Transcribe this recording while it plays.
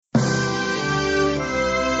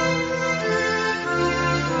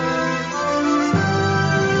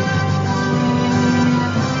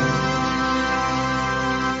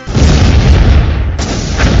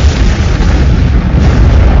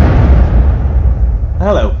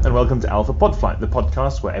and welcome to Alpha Podflight, the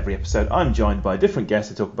podcast where every episode I'm joined by a different guest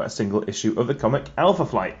to talk about a single issue of the comic Alpha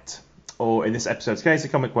Flight, or in this episode's case, a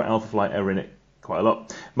comic where Alpha Flight are in it quite a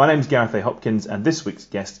lot. My name's Gareth A. Hopkins, and this week's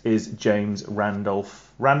guest is James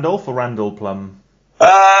Randolph. Randolph or Randall Plum?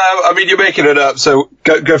 You're making it up, so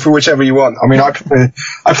go for whichever you want. I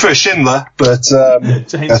prefer Schindler, but...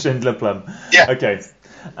 James Schindler Plum. Yeah. Okay.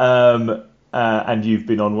 And you've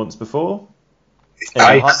been on once before?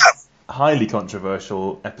 I have. Highly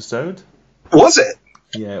controversial episode. Was it?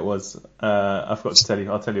 Yeah, it was. I forgot to tell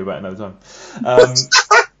you. I'll tell you about it another time.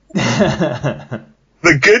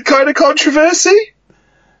 The good kind of controversy?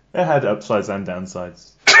 It had upsides and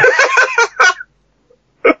downsides.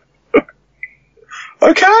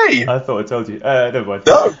 Okay. I thought I told you. Never mind.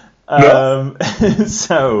 No.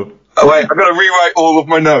 So. Oh, wait, I've got to rewrite all of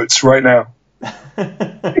my notes right now.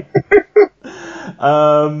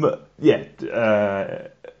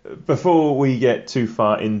 Before we get too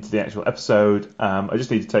far into the actual episode, I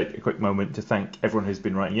just need to take a quick moment to thank everyone who's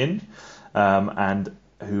been writing in, and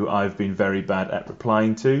who I've been very bad at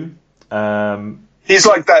replying to. He's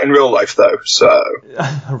like that in real life, though, so...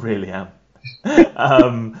 I really am.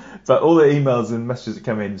 But all the emails and messages that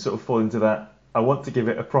come in sort of fall into that. I want to give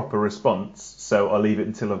it a proper response, so I'll leave it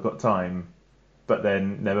until I've got time, but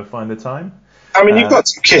then never find the time. You've got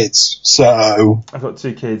 2 kids, so... I've got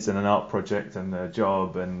 2 kids and an art project and a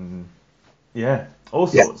job and, all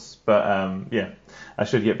sorts. Yeah. But, I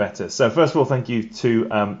should get better. So, first of all, thank you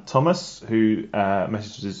to Thomas, who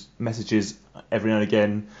messages every now and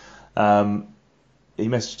again. He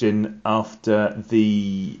messaged in after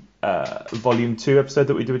the Volume 2 episode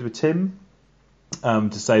that we did with Tim to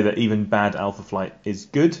say that even bad Alpha Flight is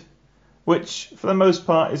good. Which, for the most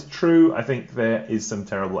part, is true. I think there is some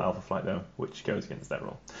terrible Alpha Flight, though, which goes against that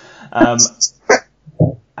rule.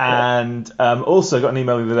 And also got an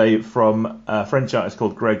email the other day from a French artist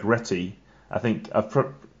called Greg Retty. I think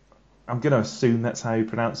I'm going to assume that's how you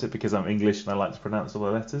pronounce it because I'm English and I like to pronounce all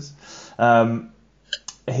the letters.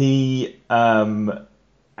 He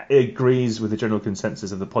agrees with the general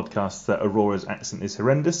consensus of the podcast that Aurora's accent is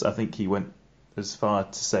horrendous. I think he went as far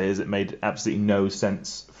to say as it made absolutely no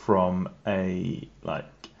sense from a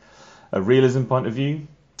realism point of view.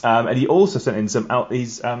 And he also sent in some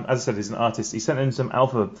as I said, he's an artist. He sent in some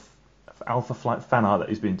Alpha Flight fan art that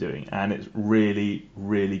he's been doing, and it's really,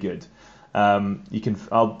 really good.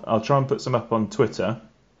 I'll try and put some up on Twitter.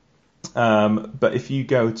 But if you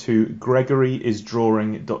go to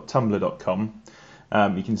gregoryisdrawing.tumblr.com,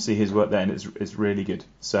 you can see his work there, and it's really good.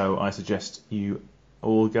 So I suggest you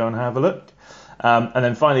all go and have a look. And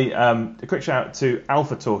then finally, a quick shout out to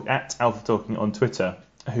Alpha Talk at Alpha Talking on Twitter,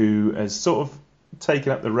 who has sort of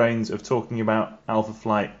taken up the reins of talking about Alpha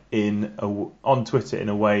Flight on Twitter in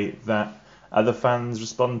a way that other fans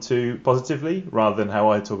respond to positively, rather than how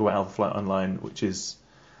I talk about Alpha Flight online, which is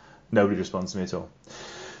nobody responds to me at all.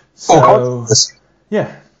 So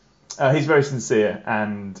he's very sincere,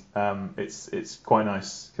 and it's quite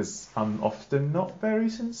nice because I'm often not very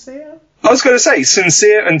sincere. I was going to say,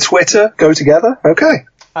 sincere and Twitter go together? Okay.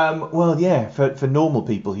 For normal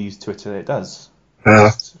people who use Twitter, it does.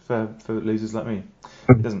 For losers like me,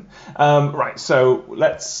 it doesn't. Right, so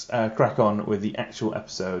let's crack on with the actual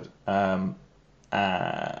episode.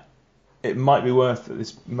 It might be worth at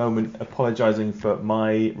this moment apologising for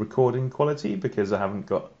my recording quality because I'm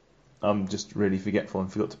just really forgetful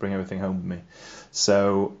and forgot to bring everything home with me.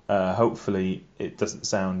 So hopefully it doesn't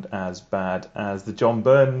sound as bad as the John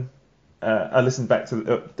Byrne. I listened back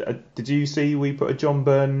to. Did you see we put a John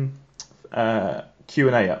Byrne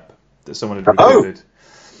Q&A up that someone had recorded?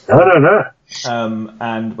 No.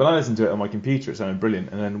 And when I listened to it on my computer, it sounded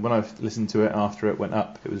brilliant. And then when I listened to it after it went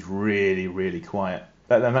up, it was really, really quiet.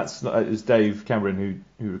 And it was Dave Cameron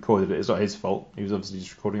who recorded it. It's not his fault. He was obviously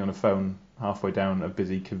just recording on a phone halfway down a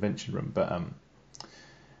busy convention room. But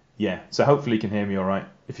so hopefully you can hear me all right.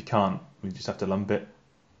 If you can't, we just have to lump it.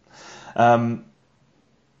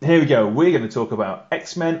 Here we go. We're going to talk about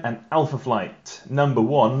X-Men and Alpha Flight, number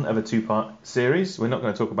 1 of a 2-part series. We're not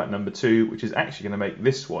going to talk about number 2, which is actually going to make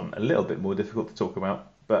this one a little bit more difficult to talk about,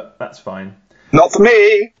 but that's fine. Not for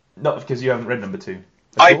me. Not because you haven't read number 2.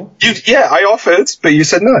 I offered, but you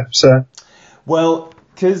said no. So. Well,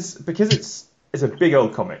 because it's a big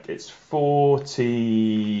old comic. It's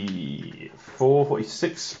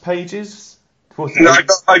 46 pages. 48. No,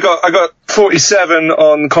 I got 47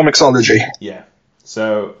 on Comixology. Yeah.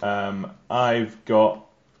 So I've got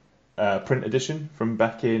a print edition from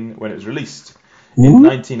back in when it was released in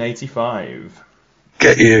 1985.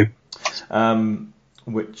 Get you. I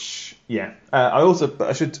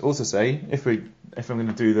should also say, if I'm going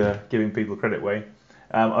to do the giving people credit way,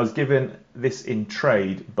 I was given this in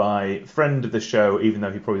trade by a friend of the show, even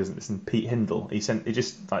though he probably doesn't listen, Pete Hindle. He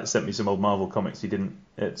just sent me some old Marvel comics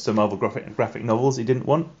some Marvel graphic novels he didn't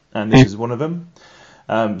want, and this is one of them.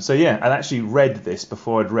 So yeah, I'd actually read this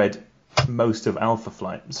before I'd read most of Alpha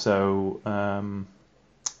Flight. So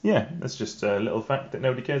yeah, that's just a little fact that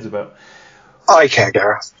nobody cares about. I care,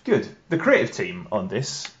 Gareth. Good. The creative team on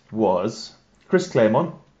this was Chris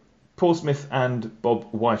Claremont, Paul Smith and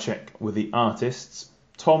Bob Wycheck were the artists.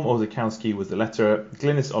 Tom Orzechowski was the letterer.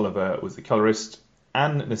 Glynis Oliver was the colorist.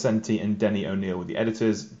 Ann Nocenti and Denny O'Neil were the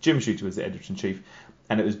editors. Jim Shooter was the editor-in-chief.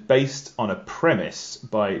 And it was based on a premise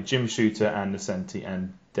by Jim Shooter, Ann Nocenti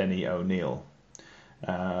and Denny O'Neil.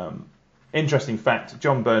 Interesting fact,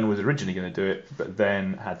 John Byrne was originally going to do it, but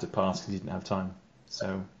then had to pass because he didn't have time.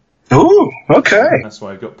 So, ooh, okay. That's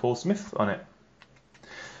why I've got Paul Smith on it.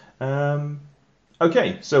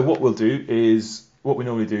 Okay, so what we'll do is what we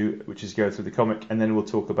normally do, which is go through the comic, and then we'll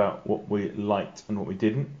talk about what we liked and what we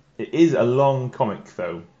didn't. It is a long comic,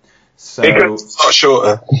 though. So It's a lot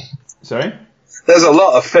shorter. Sorry? There's a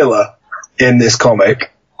lot of filler in this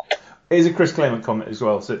comic. It is a Chris Claremont comic as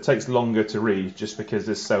well, so it takes longer to read just because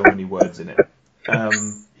there's so many words in it.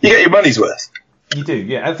 You get your money's worth. You do,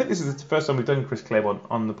 yeah. I think this is the first time we've done Chris Claremont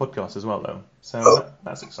on the podcast as well, though. So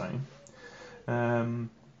that's exciting.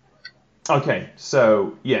 Okay,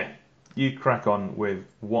 so yeah, you crack on with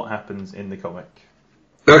what happens in the comic.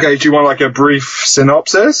 Okay, do you want like a brief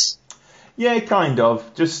synopsis? Yeah, kind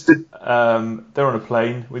of. Just they're on a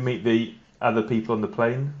plane. We meet the other people on the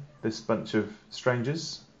plane. This bunch of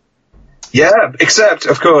strangers. Yeah, except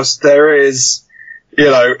of course there is,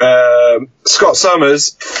 Scott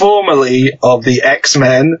Summers, formerly of the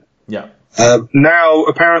X-Men. Yeah. Now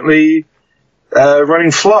apparently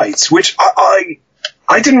running Flight, which I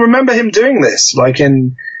didn't remember him doing this. I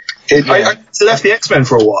left the X-Men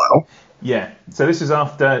for a while. Yeah. So this is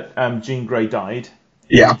after Jean Grey died.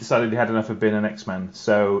 Yeah. He decided he had enough of being an X-Man,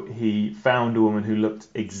 so he found a woman who looked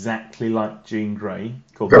exactly like Jean Grey,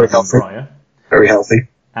 called Madeline Pryor. Very healthy.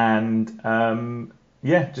 And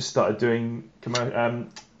just started doing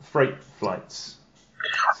freight flights.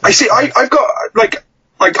 I see. I've got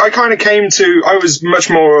I kind of came to. I was much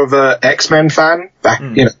more of a X-Men fan back,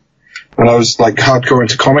 when I was like hardcore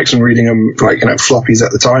into comics and reading them floppies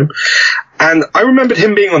at the time. And I remembered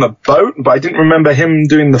him being on a boat, but I didn't remember him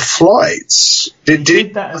doing the flights. He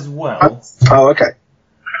did that as well. Oh, okay.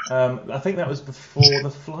 I think that was before the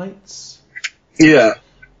flights. Yeah.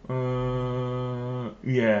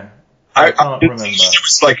 Yeah. I can't remember. It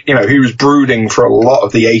was he was brooding for a lot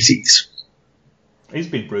of the 80s. He's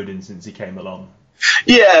been brooding since he came along.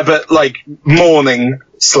 Yeah, but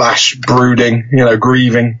mourning/brooding,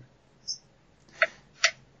 grieving.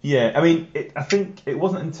 Yeah, I mean, I think it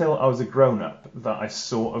wasn't until I was a grown-up that I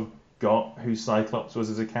sort of got who Cyclops was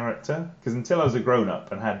as a character. Because until I was a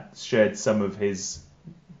grown-up and had shared some of his,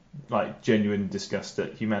 genuine disgust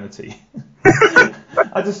at humanity,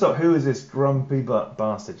 I just thought, who is this grumpy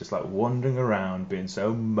bastard just, wandering around being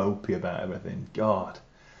so mopey about everything? God.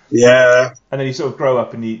 Yeah. And then you sort of grow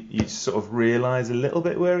up and you sort of realise a little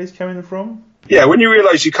bit where he's coming from. Yeah, when you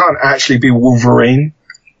realise you can't actually be Wolverine,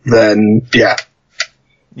 then, yeah.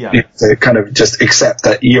 Yeah. You have to kind of just accept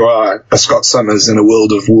that you are a Scott Summers in a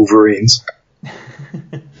world of Wolverines.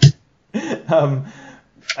 So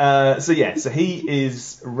he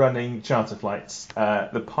is running charter flights.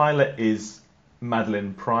 The pilot is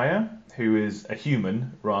Madeline Pryor, who is a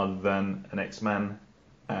human rather than an X-Man,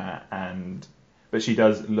 but she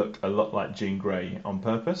does look a lot like Jean Grey on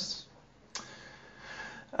purpose.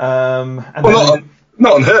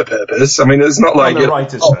 Not on her purpose. I mean, it's not like on the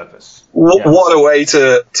writer's purpose. What a way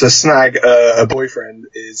to snag a boyfriend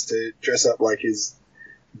is to dress up like his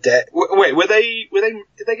dad. Wait,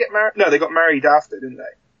 did they get married? No, they got married after, didn't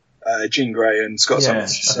they? Jean Grey and Scott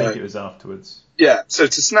Summers. I think it was afterwards. Yeah, so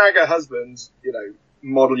to snag a husband,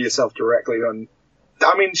 model yourself directly on.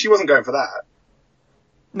 I mean, she wasn't going for that.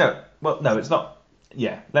 No, it's not.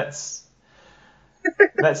 Yeah, let's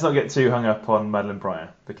not get too hung up on Madeline Pryor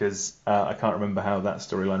because I can't remember how that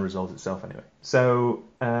storyline resolves itself anyway. So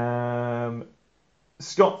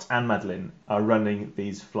Scott and Madeline are running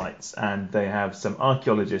these flights, and they have some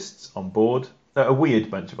archaeologists on board. A weird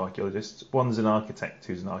bunch of archaeologists. One's an architect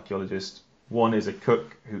who's an archaeologist. One is a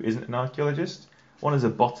cook who isn't an archaeologist. One is a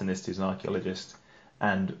botanist who's an archaeologist.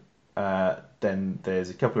 And then there's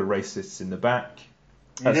a couple of racists in the back.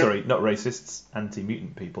 Sorry, not racists,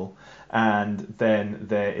 anti-mutant people. And then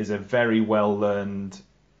there is a very well-learned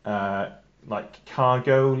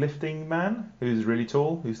cargo lifting man who's really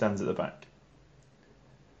tall, who stands at the back.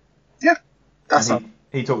 Yeah, that's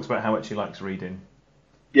he talks about how much he likes reading.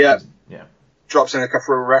 Yeah. Yeah. drops in a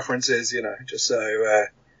couple of references, just so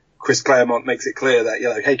Chris Claremont makes it clear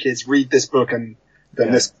that, hey kids, read this book and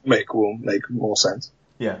then this comic will make more sense.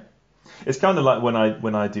 Yeah. It's kind of like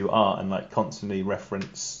when I do art and like constantly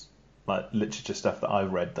reference like literature stuff that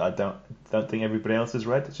I've read that I don't think everybody else has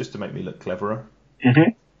read. It's just to make me look cleverer.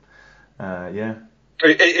 Mm-hmm. Yeah.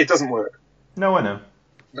 It doesn't work. No, I know.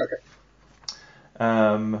 Okay.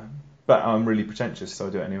 But I'm really pretentious, so I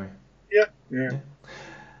do it anyway. Yeah.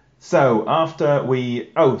 So after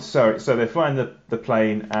so they fly in the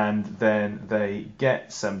plane and then they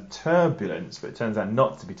get some turbulence, but it turns out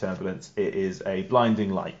not to be turbulence. It is a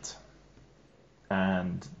blinding light,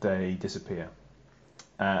 and they disappear.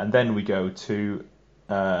 And then we go to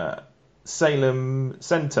Salem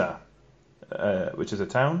Center, which is a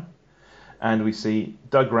town, and we see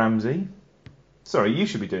Doug Ramsey. Sorry, you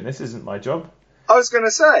should be doing this. Isn't my job. I was going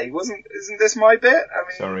to say, isn't this my bit? I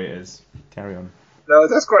mean, sorry, it is. Carry on. No,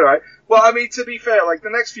 that's quite all right. Well, I mean, to be fair, like the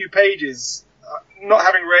next few pages, not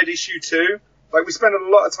having read issue 2, like we spend a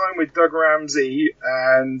lot of time with Doug Ramsey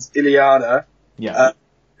and Illyana,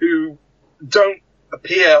 who don't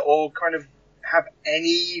appear or kind of have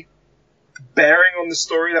any bearing on the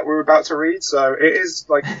story that we're about to read. So it is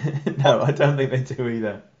like no, I don't think they do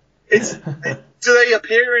either. Do they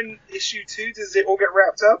appear in issue 2? Does it all get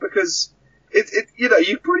wrapped up? Because it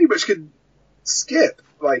you pretty much could skip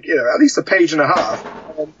like at least a page and a half.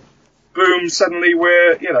 And boom! Suddenly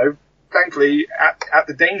we're thankfully at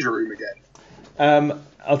the danger room again.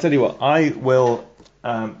 I'll tell you what. I will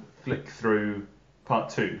flick through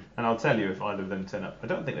part 2, and I'll tell you if either of them turn up. I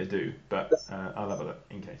don't think they do, but I'll have a look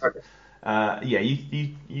in case. Okay.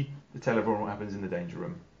 You tell everyone what happens in the danger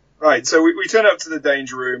room. Right. So we turn up to the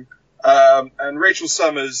danger room. And Rachel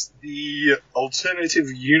Summers, the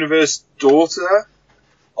alternative universe daughter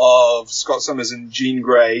of Scott Summers and Jean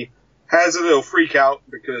Grey, has a little freak out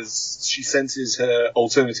because she senses her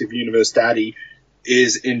alternative universe daddy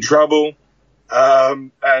is in trouble.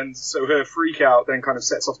 And so her freak out then kind of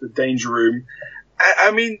sets off the danger room.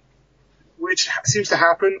 I mean, which seems to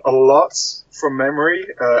happen a lot from memory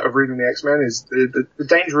of reading the X-Men, is the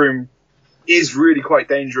danger room is really quite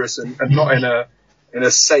dangerous and not in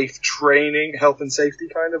a safe training, health and safety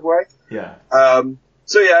kind of way. Yeah.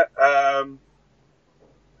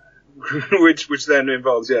 Which then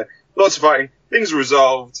involves, lots of fighting. Things are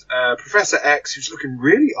resolved. Professor X, who's looking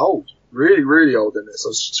really old, really, really old in this. I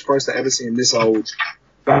was surprised to ever see him this old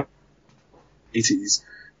back in the 80s.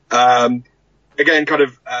 Again, kind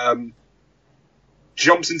of,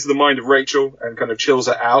 jumps into the mind of Rachel and kind of chills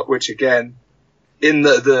her out, which again, in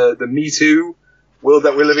the Me Too world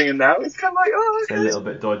that we're living in now, it's kind of like, it's a little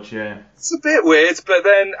bit dodgy, yeah. It's a bit weird, but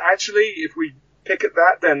then actually, if we pick at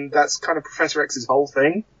that, then that's kind of Professor X's whole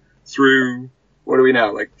thing through, what are we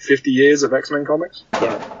now, like 50 years of X-Men comics?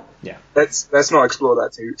 Yeah. Let's not explore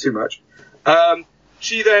that too much.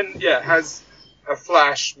 She then, has a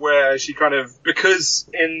flash where she kind of, because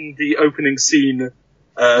in the opening scene,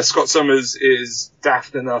 Scott Summers is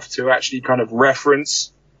daft enough to actually kind of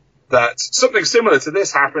reference that something similar to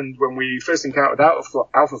this happened when we first encountered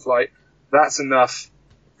Alpha Flight. That's enough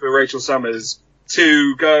for Rachel Summers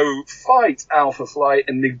to go fight Alpha Flight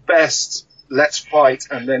in the best let's fight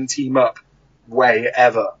and then team up way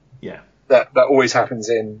ever. Yeah. That always happens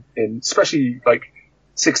in especially like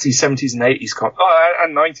 60s, 70s and 80s comics,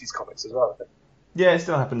 and 90s comics as well, I think. Yeah, it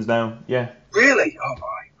still happens now, yeah. Really? Oh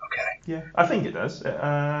my, okay. Yeah, I think it does. So,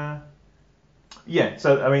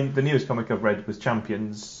 I mean, the newest comic I've read was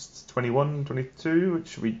Champions 21, 22,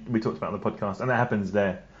 which we talked about on the podcast, and that happens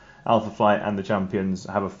there. Alpha Flight and the Champions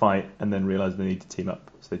have a fight and then realise they need to team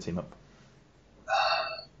up, so they team up.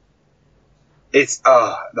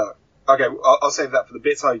 No. Okay, I'll save that for the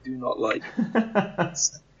bits I do not like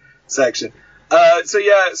section. So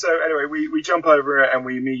anyway, we jump over it and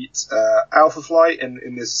we meet Alpha Flight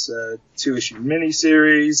in this 2-issue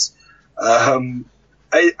miniseries.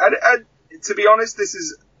 To be honest, this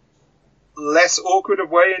is less awkward of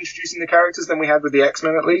way introducing the characters than we had with the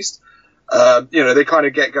X-Men, at least. They kind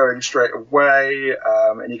of get going straight away,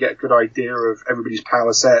 and you get a good idea of everybody's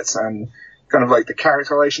power sets and kind of like the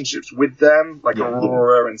character relationships with them, like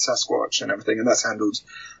Aurora and Sasquatch and everything, and that's handled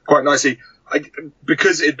quite nicely.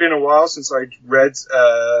 Because it'd been a while since I'd read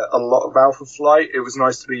a lot of Alpha Flight, it was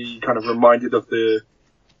nice to be kind of reminded of the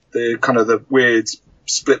kind of the weird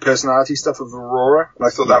split personality stuff of Aurora, and I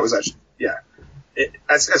thought that was actually,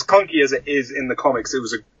 as clunky as it is in the comics, it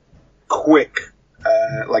was a quick,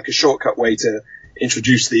 like a shortcut way to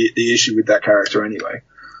introduce the issue with that character anyway.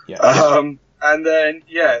 Yeah. And then,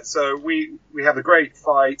 so we have a great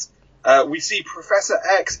fight. We see Professor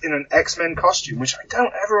X in an X-Men costume, which I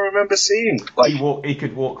don't ever remember seeing. Like, he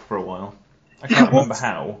could walk for a while. I can't remember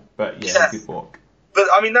how, but yeah, he could walk. But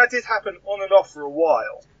I mean, that did happen on and off for a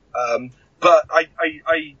while. But I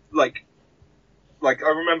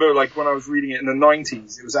remember like when I was reading it in the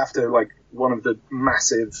 90s, it was after like one of the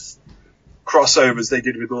massive crossovers they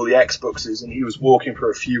did with all the X books, and he was walking for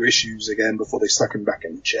a few issues again before they stuck him back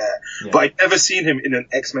in the chair. Yeah. But I'd never seen him in an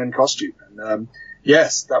X-Men costume, and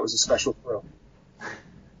yes, that was a special thrill.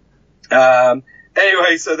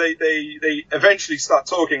 Anyway, so they eventually start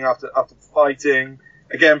talking after fighting.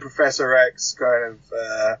 Again, Professor X kind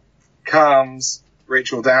of calms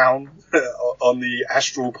Rachel down on the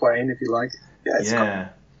astral plane, if you like. Yeah, it's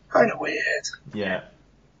kind of weird. Yeah.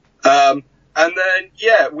 And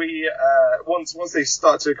then we once they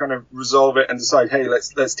start to kind of resolve it and decide, hey,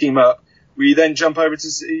 let's team up. We then jump over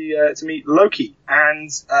to meet Loki and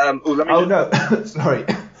no, sorry.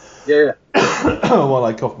 Yeah. While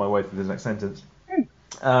I cough my way through this next sentence.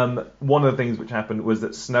 One of the things which happened was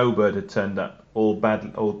that Snowbird had turned up all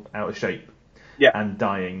out of shape and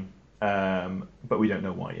dying, but we don't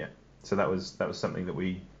know why yet. So that was something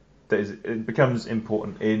it becomes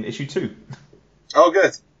important in issue 2. Oh,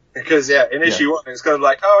 good. Because in issue 1 it's kind of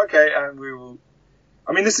like, oh, okay, and we will.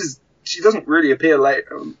 I mean, she doesn't really appear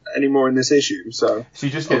anymore in this issue, so she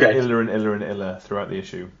just gets iller and iller and iller throughout the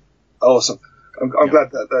issue. Awesome. I'm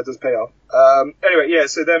glad that does pay off. Anyway,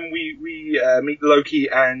 so then we meet Loki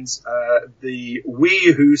and the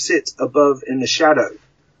We Who Sit Above in the Shadow,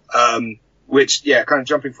 which, kind of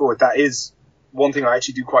jumping forward, that is one thing I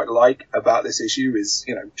actually do quite like about this issue is,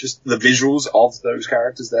 just the visuals of those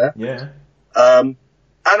characters there. Yeah. And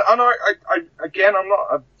I again, I'm not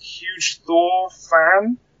a huge Thor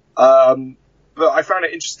fan, but I found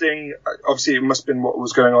it interesting. Obviously, it must have been what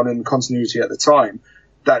was going on in continuity at the time.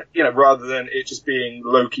 That, rather than it just being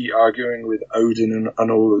Loki arguing with Odin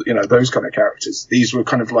and all, those kind of characters, these were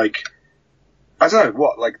kind of like, I don't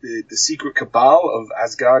know, like the secret cabal of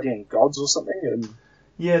Asgardian gods or something? And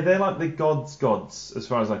yeah, they're like the gods, as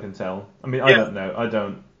far as I can tell. I mean, I don't know. I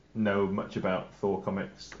don't know much about Thor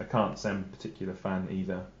comics. I can't say I'm a particular fan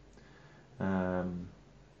either. I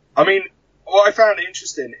mean, what I found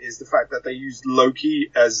interesting is the fact that they used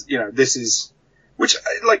Loki as, this is, which,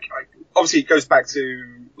 obviously it goes back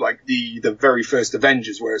to, the very first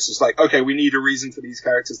Avengers, where it's just like, okay, we need a reason for these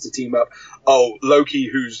characters to team up. Oh, Loki,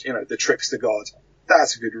 who's, the trickster god.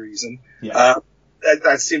 That's a good reason. Yeah.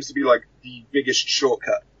 That seems to be, the biggest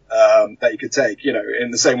shortcut, that you could take,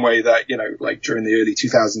 in the same way that, during the early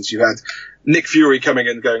 2000s, you had Nick Fury coming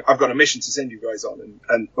in and going, I've got a mission to send you guys on,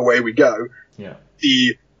 and away we go. Yeah.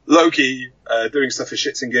 The Loki, doing stuff for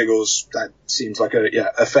shits and giggles, that seems like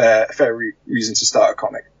a fair reason to start a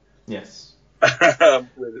comic. Yes.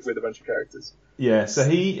 with a bunch of characters. Yeah, so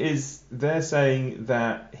they're saying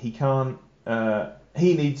that he can't,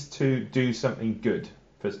 he needs to do something good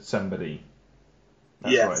for somebody.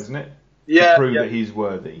 That's right, isn't it? Yeah. To prove that he's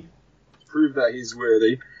worthy. Prove that he's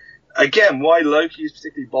worthy. Again, why Loki is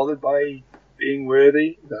particularly bothered by being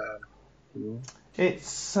worthy? It's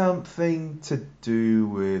something to do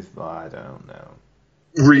with, I don't know.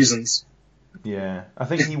 Reasons. Yeah, I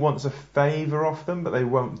think he wants a favour off them, but they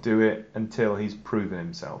won't do it until he's proven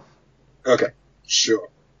himself. Okay, sure.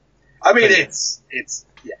 I mean, it's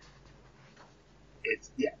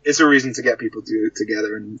a reason to get people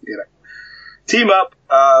together and team up.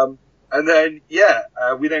 And then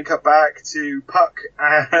we then cut back to Puck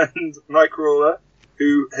and Nightcrawler,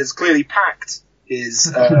 who has clearly packed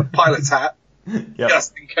his pilot's hat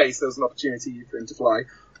just in case there was an opportunity for him to fly.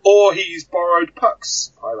 Or he's borrowed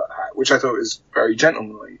Puck's pilot hat, which I thought was very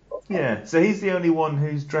gentlemanly. Yeah, so he's the only one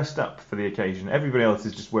who's dressed up for the occasion. Everybody else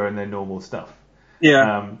is just wearing their normal stuff.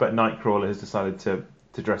 Yeah. But Nightcrawler has decided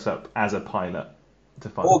to dress up as a pilot to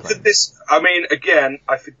find the plane. I mean, again,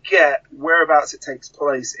 I forget whereabouts it takes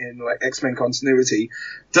place in X-Men continuity.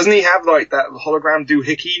 Doesn't he have that hologram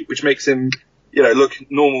doohickey, which makes him, look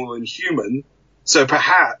normal and human? So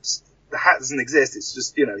perhaps the hat doesn't exist. It's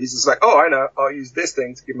just, he's just like, oh, I know, I'll use this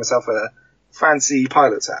thing to give myself a fancy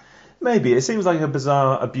pilot's hat. Maybe. It seems like a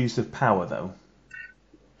bizarre abuse of power, though.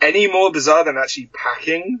 Any more bizarre than actually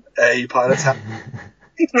packing a pilot's hat?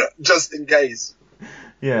 Just in case.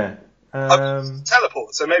 Yeah.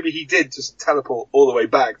 Teleport. So maybe he did just teleport all the way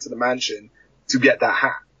back to the mansion to get that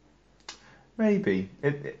hat. Maybe.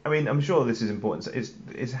 I mean, I'm sure this is important.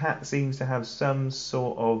 His hat seems to have some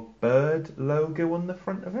sort of bird logo on the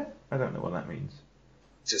front of it. I don't know what that means.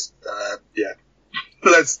 Just,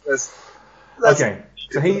 Let's okay.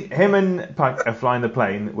 So him and Puck are flying the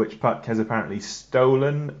plane, which Puck has apparently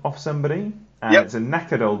stolen off somebody. And it's a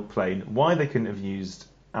knackered old plane. Why they couldn't have used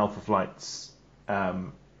Alpha Flight's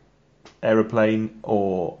aeroplane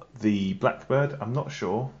or the Blackbird, I'm not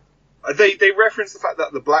sure. They reference the fact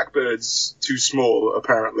that the Blackbird's too small,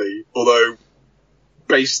 apparently, although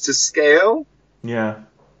based to scale. Yeah.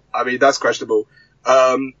 I mean, that's questionable.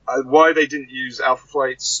 Why they didn't use Alpha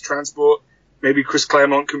Flight's transport? Maybe Chris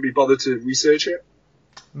Claremont couldn't be bothered to research it.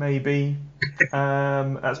 Maybe.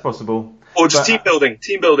 That's possible. Or just team building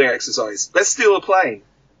exercise. Let's steal a plane.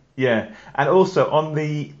 Yeah, and also on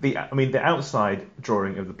the outside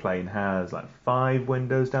drawing of the plane has like 5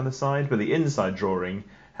 windows down the side, but the inside drawing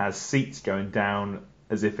has seats going down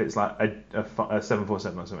as if it's like a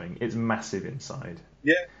 747 or something. It's massive inside.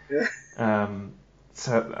 Yeah.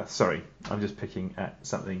 Sorry, I'm just picking at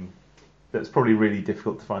something that's probably really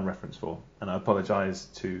difficult to find reference for, and I apologise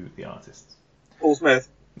to the artists. Paul Smith.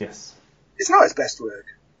 Yes. It's not his best work.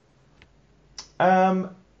 I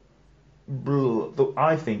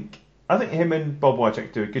think him and Bob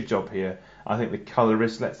Wycheck do a good job here. I think the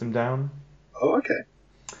colorist lets them down. Oh, okay.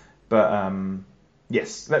 But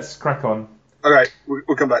yes, let's crack on. All right,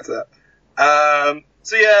 we'll come back to that.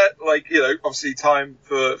 So yeah, like, you know, obviously time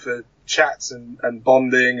for chats and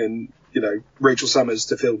bonding, and, you know, Rachel Summers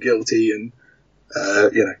to feel guilty and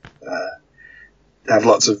have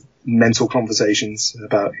lots of mental conversations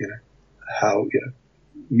about, you know, how, you know,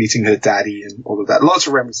 meeting her daddy and all of that. Lots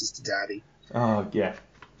of references to daddy. Oh, yeah.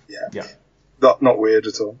 Yeah. Not weird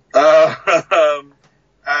at all.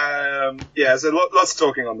 Yeah, so lots of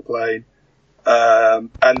talking on the plane.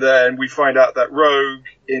 And then we find out that Rogue,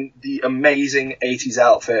 in the amazing 80s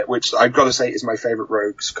outfit, which I've got to say is my favorite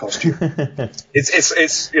Rogue's costume.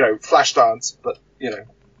 It's, you know, Flashdance, but, you know,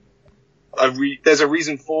 there's a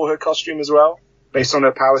reason for her costume as well, based on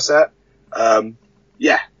her power set.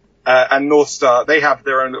 And North Star, they have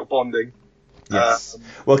their own little bonding. Yes.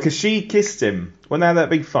 Well, because she kissed him. When they had that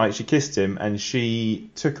big fight, she kissed him, and she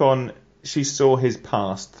saw his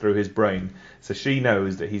past through his brain. So she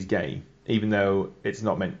knows that he's gay, even though it's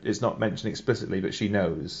not mentioned explicitly, but she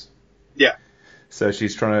knows. Yeah. So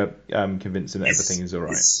she's trying to convince him that everything is all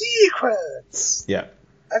right. His secrets. Yeah.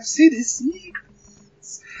 I've seen his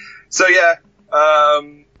secrets. So yeah.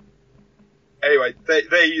 Anyway,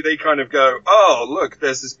 they kind of go, oh, look,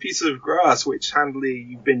 there's this piece of grass which handily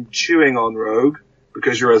you've been chewing on, Rogue,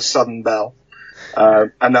 because you're a Southern Belle.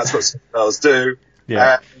 And that's what Southern Belles do.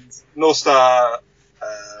 Yeah. And North Star,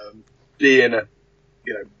 being,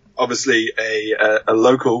 you know, obviously a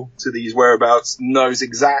local to these whereabouts, knows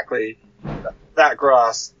exactly that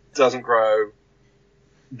grass doesn't grow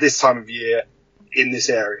this time of year in this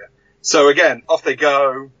area. So again, off they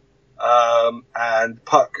go. And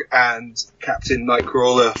Puck and Captain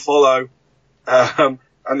Nightcrawler follow,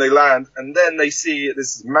 and they land, and then they see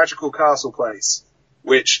this magical castle place,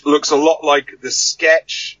 which looks a lot like the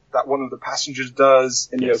sketch that one of the passengers does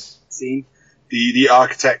in the scene. The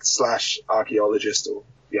architect / archaeologist, or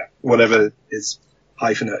whatever his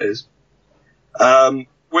hyphenate is.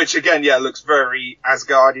 Which again, looks very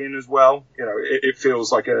Asgardian as well. You know, it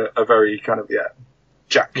feels like a very kind of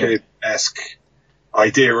Jack Kirby-esque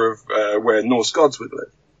idea of where Norse gods would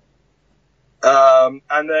live.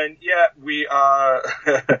 And then, we are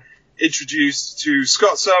introduced to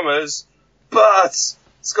Scott Summers, but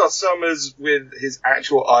Scott Summers with his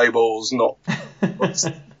actual eyeballs, not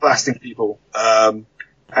blasting people. And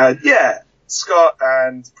Scott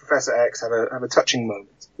and Professor X have a touching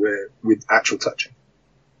moment with actual touching.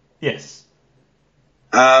 Yes.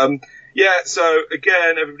 So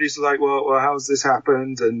again, everybody's like, well, how's this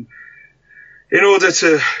happened? And in order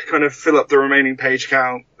to kind of fill up the remaining page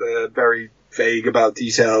count, they're very vague about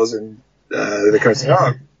details, and they kind of say,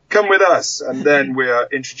 oh, come with us. And then we are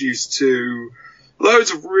introduced to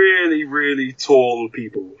loads of really, really tall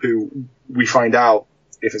people who we find out,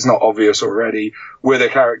 if it's not obvious already, were the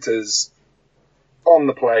characters on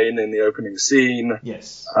the plane in the opening scene.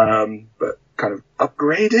 Yes. But kind of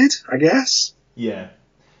upgraded, I guess. Yeah.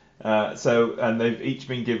 And they've each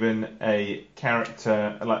been given a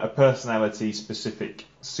character, like a personality-specific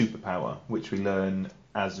superpower, which we learn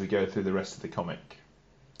as we go through the rest of the comic.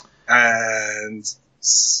 And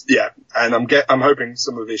I'm hoping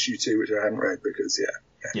some of issue 2, which I haven't read, because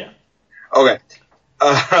okay.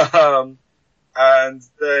 And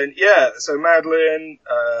then so Madeline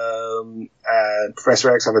and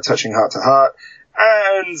Professor X have a touching heart-to-heart,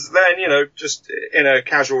 and then just in a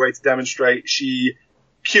casual way to demonstrate, she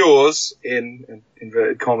cures, in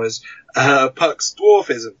inverted commas, Puck's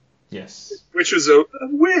dwarfism. Yes. Which was a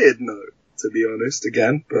weird note, to be honest,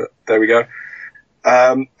 again, but there we go.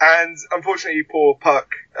 And unfortunately, poor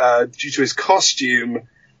Puck, due to his costume,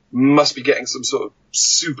 must be getting some sort of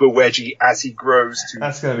super wedgie as he grows to...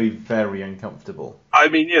 That's going to be very uncomfortable. I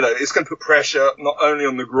mean, it's going to put pressure not only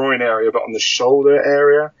on the groin area, but on the shoulder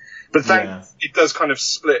area. But it does kind of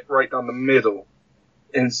split right down the middle.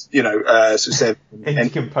 Into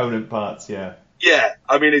component parts, yeah. Yeah,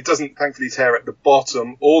 I mean, it doesn't thankfully tear at the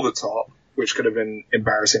bottom or the top, which could have been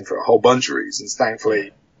embarrassing for a whole bunch of reasons.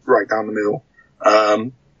 Thankfully, right down the middle.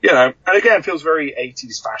 And again, feels very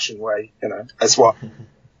 80s fashion way, that's what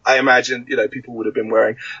I imagine, people would have been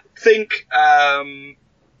wearing. Think,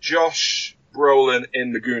 Josh Brolin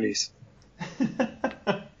in The Goonies.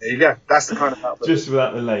 There you go. That's the kind of outfit. Just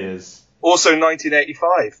without the layers. Also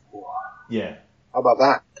 1985. Wow. Yeah. How about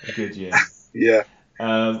that? A good year. Yeah.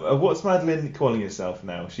 What's Madeline calling herself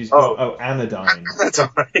now? She's got Anodyne.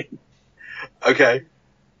 Anodyne. Okay.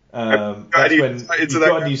 That's when you've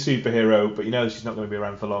got a new superhero, but she's not going to be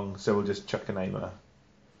around for long, so we'll just chuck a name at her.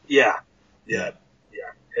 Yeah.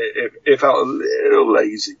 It felt a little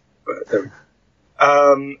lazy, but there we go.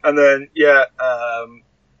 And then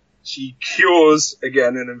she cures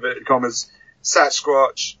again in inverted commas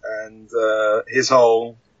Sasquatch and his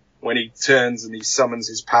whole. When he turns and he summons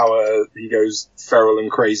his power, he goes feral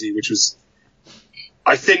and crazy, which was,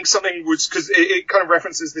 I think, something which, because it kind of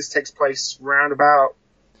references this takes place roundabout.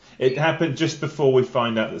 It happened just before we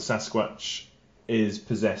find out that Sasquatch is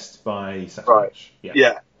possessed by Sasquatch. Right.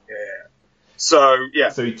 Yeah. So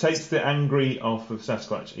he takes the angry off of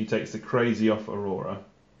Sasquatch. He takes the crazy off Aurora.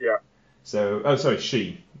 Yeah. So,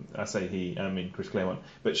 she. I say he, I mean Chris Claremont.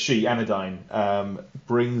 But she, Anodyne,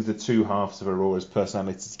 brings the two halves of Aurora's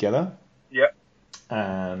personality together. Yeah.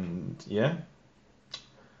 And, yeah.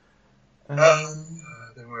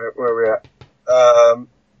 Where are we at?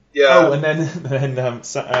 Yeah. Oh, and then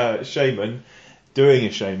Shaman, doing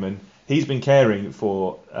a Shaman, he's been caring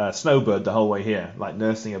for Snowbird the whole way here, like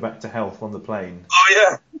nursing her back to health on the plane. Oh,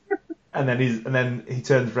 yeah. And then he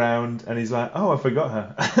turns round and he's like, oh, I forgot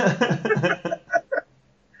her.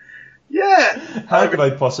 Yeah. How could I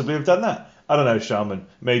possibly have done that? I don't know, Shaman.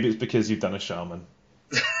 Maybe it's because you've done a Shaman.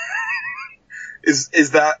 Is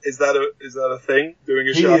that a thing? Doing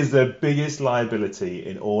a Shaman? He is the biggest liability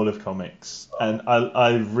in all of comics, and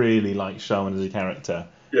I really like Shaman as a character.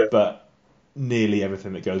 Yeah. But nearly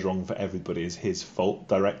everything that goes wrong for everybody is his fault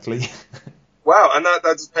directly. Wow, and that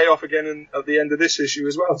does pay off again at the end of this issue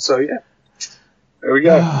as well. So yeah, there we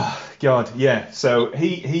go. God, yeah. So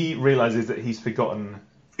he realizes that he's forgotten.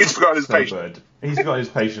 He's forgotten his patient. He's forgotten his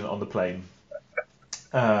patient on the plane.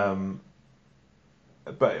 But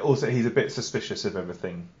also he's a bit suspicious of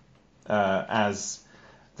everything, as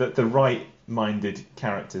the right-minded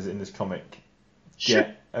characters in this comic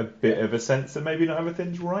get a bit of a sense that maybe not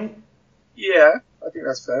everything's right. Yeah, I think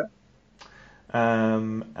that's fair.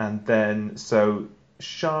 And then so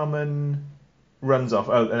Shaman runs off.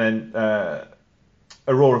 Oh, and then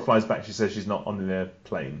Aurora flies back. She says she's not on the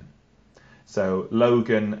plane. So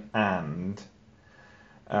Logan and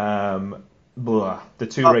the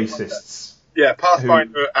two racists. Yeah,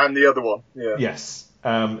 Pathfinder and the other one. Yeah. Yes.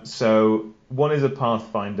 So one is a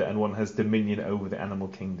Pathfinder and one has dominion over the animal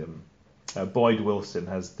kingdom. Boyd Wilson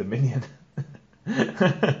has dominion.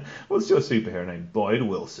 What's your superhero name? Boyd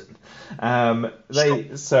Wilson.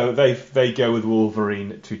 They go with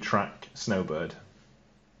Wolverine to track Snowbird.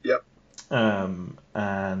 Yep. And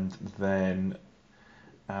then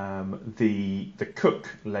the cook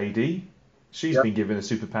lady, she's been given a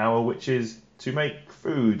superpower, which is to make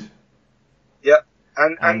food. Yep.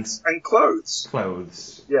 And clothes.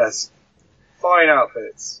 Clothes. Yes. Fine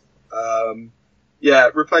outfits.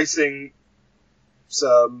 Replacing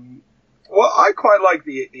some. Well, I quite like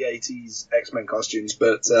the 80s X-Men costumes,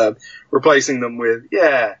 but replacing them with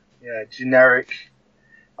generic.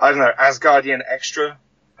 I don't know, Asgardian extra,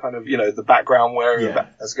 kind of the background wearer of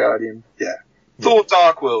Asgardian. Yeah. Thor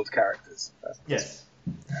Dark World characters. Yes.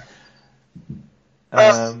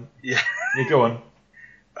 Yeah, go on.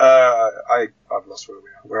 I've lost where we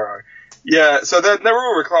are. Where are I? Yeah, so they're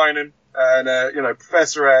all reclining, and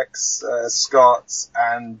Professor X, Scott,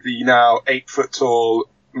 and the now 8-foot tall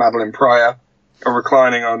Madeline Pryor are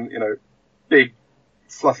reclining on big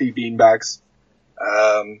fluffy beanbags,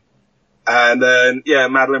 and then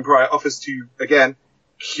Madeline Pryor offers to again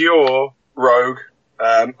cure Rogue,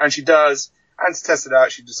 and she does. And to test it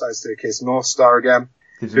out, she decides to kiss North Star again.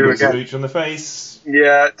 Gives him a smooch on the face.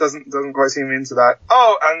 Yeah, doesn't quite seem into that.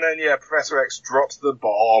 Oh, and then Professor X drops the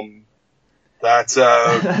bomb. That's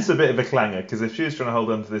a bit of a clanger, because if she was trying to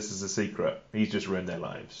hold on to this as a secret, he's just ruined their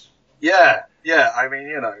lives. Yeah. I mean,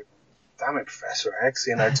 damn it, Professor X.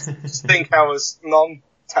 Just think how as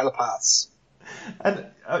non-telepaths. And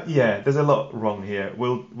there's a lot wrong here.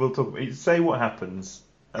 We'll talk. Say what happens,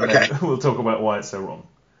 and then we'll talk about why it's so wrong.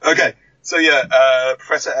 Okay. So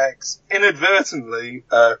Professor X inadvertently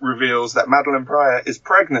reveals that Madeline Pryor is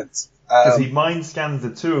pregnant, Because he mind scans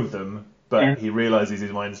the two of them, but he realizes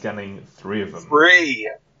he's mind scanning three of them.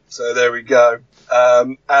 Three. So there we go.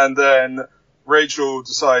 And then Rachel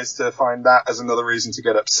decides to find that as another reason to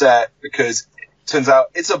get upset, because it turns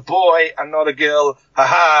out it's a boy and not a girl.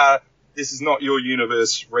 Haha! This is not your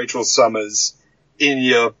universe, Rachel Summers, in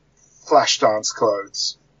your Flashdance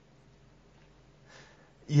clothes.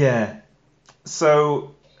 Yeah.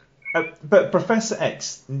 So, but Professor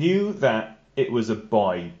X knew that it was a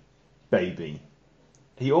boy baby.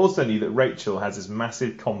 He also knew that Rachel has this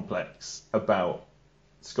massive complex about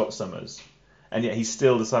Scott Summers, and yet he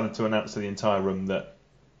still decided to announce to the entire room that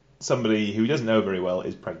somebody who he doesn't know very well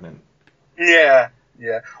is pregnant. Yeah.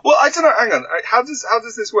 Well, I don't know. Hang on. How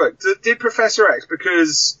does this work? Did Professor X,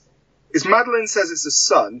 because Madeline says it's a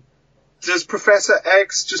son, does Professor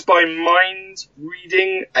X, just by mind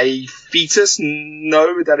reading a fetus,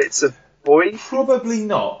 know that it's a boy? Probably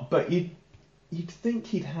not, but you'd think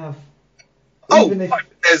he'd have.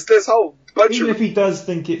 There's this whole bunch even if he does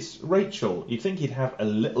think it's Rachel, you'd think he'd have a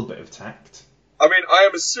little bit of tact. I mean, I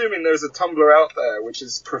am assuming there's a Tumblr out there which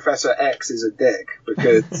is Professor X is a dick,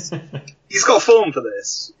 because he's got form for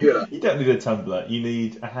this. You know. You don't need a Tumblr. You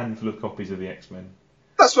need a handful of copies of the X-Men.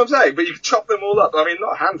 That's what I'm saying, but you can chop them all up. I mean,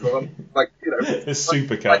 not a handful, a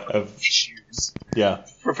supercut of issues. Yeah.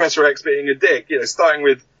 Professor X being a dick, starting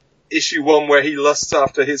with issue 1 where he lusts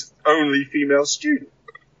after his only female student.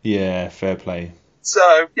 Yeah, fair play.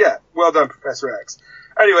 So, yeah, well done, Professor X.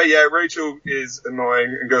 Anyway, yeah, Rachel is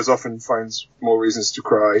annoying and goes off and finds more reasons to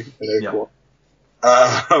cry in Acorn.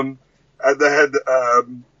 At the head,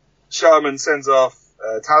 Shaman sends off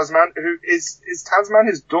Talisman, who is Talisman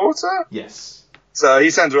his daughter? Yes. So he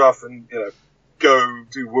sends her off and, go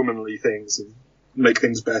do womanly things and make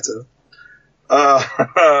things better.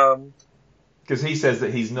 Because he says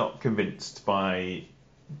that he's not convinced by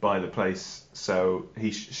the place, so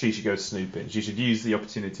she should go snooping. She should use the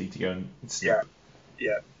opportunity to go and snoop.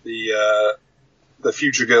 Yeah. The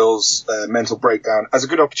future girl's mental breakdown as a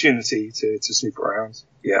good opportunity to snoop around.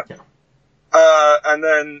 Yeah. And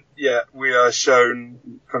then, we are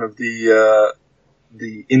shown kind of the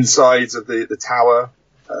insides of the tower,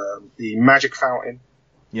 the magic fountain.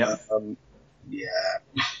 Yeah.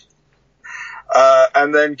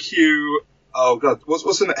 And then Q. Oh God,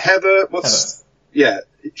 what's in it? Heather. Heather. Yeah,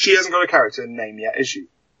 she hasn't got a character name yet, is she?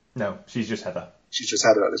 No, she's just Heather. She's just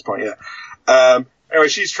Heather at this point. Yeah. Anyway,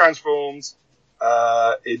 she's transformed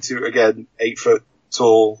into again 8 foot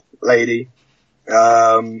tall lady.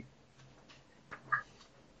 And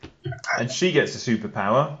she gets a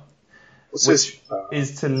superpower. Which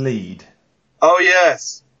is to lead. Oh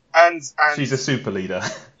yes, and she's a super leader.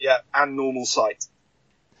 Yeah, and normal sight.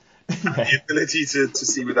 Yeah. The ability to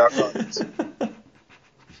see without glasses.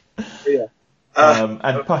 Yeah.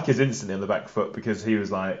 And Puck is instantly on the back foot because he was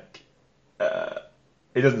like,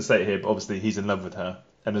 he doesn't say it here, but obviously he's in love with her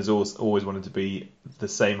and has always wanted to be the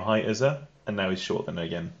same height as her, and now he's shorter than her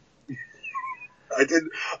again.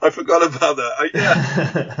 I forgot about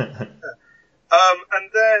that. And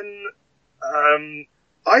then,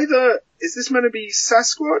 either is this meant to be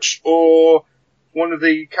Sasquatch or one of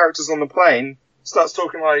the characters on the plane starts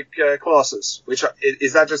talking like Colossus? Which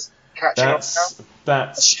is that just catching up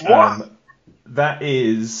now? That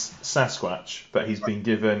is Sasquatch, but he's been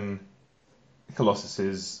given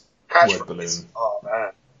Colossus's word balloon. Oh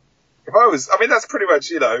man! that's pretty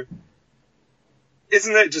much isn't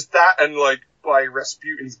it just that and like by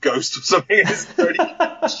Rasputin's ghost or something? It's pretty.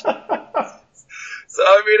 So,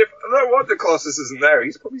 if no wonder Colossus isn't there,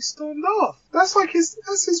 he's probably stormed off. That's like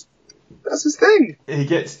that's his thing. He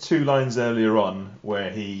gets 2 lines earlier on where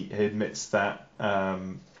he admits that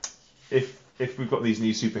if we've got these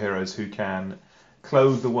new superheroes who can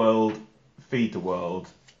clothe the world, feed the world,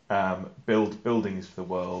 build buildings for the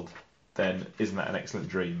world, then isn't that an excellent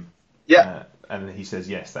dream? Yeah. And he says,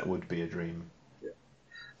 yes, that would be a dream. Yeah.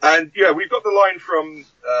 And we've got the line from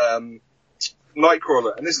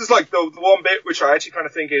Nightcrawler, and this is like the one bit which I actually kind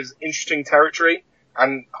of think is interesting territory,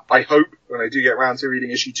 and I hope when I do get around to reading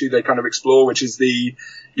issue 2 they kind of explore, which is the,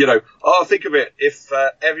 think of it, if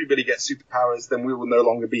everybody gets superpowers, then we will no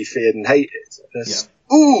longer be feared and hated.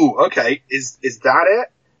 Ooh, okay, is that it?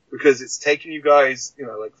 Because it's taken you guys,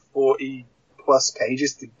 like 40 plus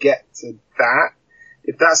pages to get to that.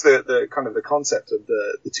 If that's the kind of the concept of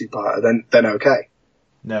the 2-parter, then okay.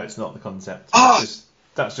 No, it's not the concept. Oh!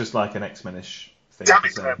 That's just like an X-Men-ish thing. Damn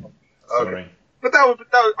it, Sorry. Okay. But that would,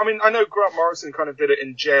 I know Grant Morrison kind of did it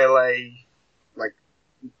in JLA, like,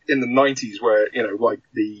 in the 90s, where, like,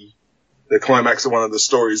 the climax of one of the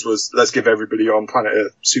stories was, let's give everybody on planet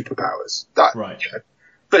Earth superpowers. Right.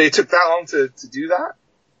 But it took that long to do that?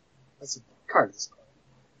 That's kind of...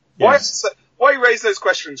 Why raise those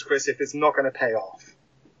questions, Chris, if it's not going to pay off?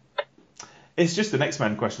 It's just an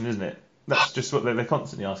X-Men question, isn't it? That's just what they're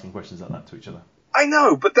constantly asking questions like that to each other. I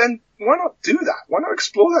know, but then why not do that? Why not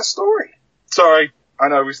explore that story? Sorry, I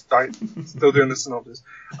know I'm still doing the synopsis.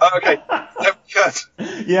 Okay, cut.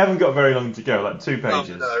 You haven't got very long to go, like 2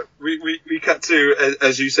 pages. No. We cut to,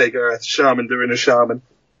 as you say, Gareth, Shaman doing a shaman.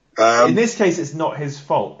 In this case, it's not his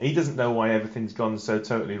fault. He doesn't know why everything's gone so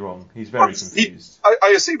totally wrong. He's very confused.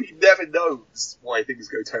 I assume he never knows why things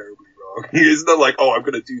go terribly wrong. He's not like, I'm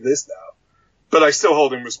going to do this now. But I still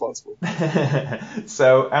hold him responsible.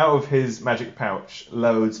 So out of his magic pouch,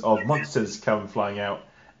 loads of monsters come flying out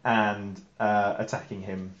and attacking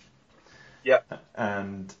him. Yeah.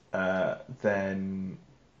 And then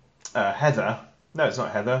Heather, no, it's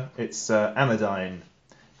not Heather, it's Anodyne,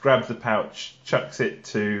 grabs the pouch, chucks it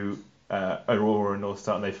to Aurora and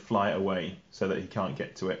Northstar, and they fly it away so that he can't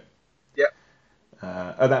get to it. Yeah.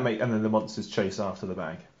 And then the monsters chase after the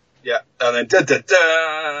bag. Yeah, and then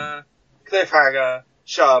da-da-da! Cliffhanger,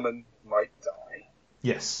 Shaman might die.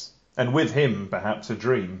 Yes, and with him, perhaps, a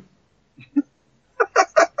dream.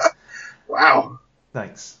 Wow.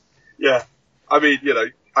 Thanks. Yeah, I mean,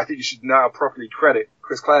 I think you should now properly credit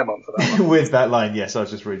Chris Claremont for that one. With that line, yes, I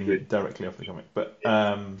was just reading it directly off the comic. But,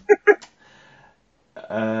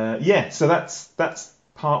 yeah, so that's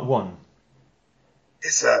part 1.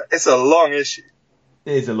 It's a long issue.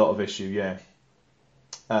 It is a lot of issue, yeah.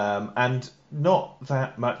 And not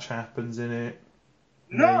that much happens in it.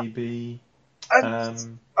 No. Maybe.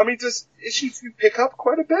 And, does issue 2 pick up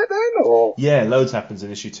quite a bit then, or? Yeah, loads happens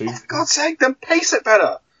in issue 2. Oh, for God's sake, then pace it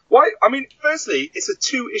better. Why? Firstly, it's a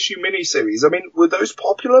 2-issue miniseries. Were those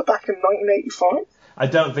popular back in 1985? I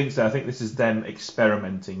don't think so. I think this is them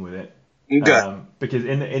experimenting with it. Okay. Because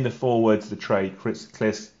in the foreword to the trade, Chris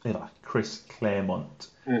Claremont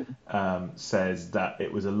says that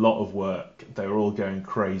it was a lot of work. They were all going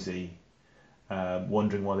crazy,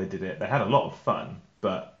 wondering why they did it. They had a lot of fun,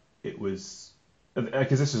 but it was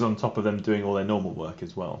because this was on top of them doing all their normal work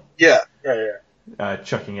as well. Yeah.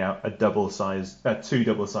 Chucking out 2 double-sized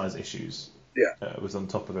issues. Yeah. Was on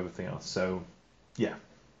top of everything else. So, yeah.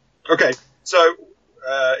 Okay. So,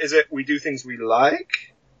 is it we do things we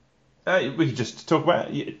like? We could just talk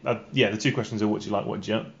about the 2 questions are what do you like, what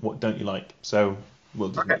don't you like. So we'll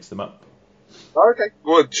just mix them up. Okay.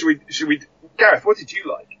 Well, should we? Gareth, what did you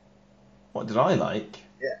like? What did I like?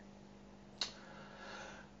 Yeah.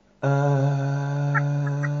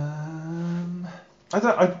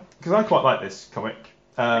 Because I quite like this comic.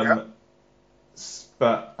 But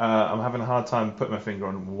I'm having a hard time putting my finger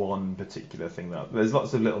on one particular thing. There's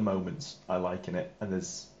lots of little moments I like in it, and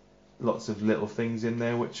there's lots of little things in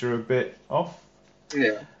there which are a bit off.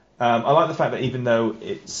 Yeah. I like the fact that even though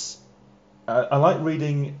it's... I like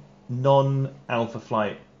reading non-Alpha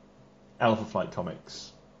Flight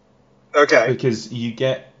comics. Okay. Because you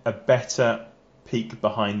get a better peek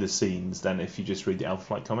behind the scenes than if you just read the Alpha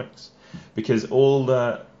Flight comics. Because all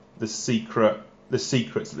the secrets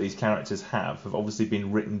that these characters have obviously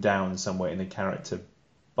been written down somewhere in a character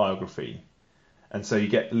biography. And so you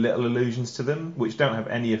get little allusions to them, which don't have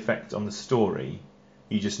any effect on the story.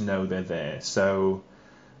 You just know they're there. So,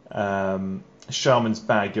 Shaman's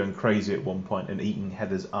bag going crazy at one point and eating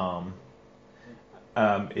Heather's arm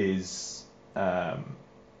is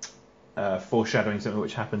foreshadowing something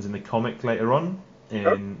which happens in the comic later on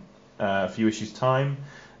in a few issues' time.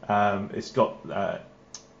 It's got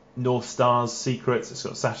Northstar's secrets. It's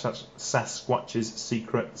got Sasquatch's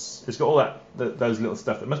secrets. It's got all those little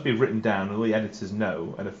stuff that must be written down, and all the editors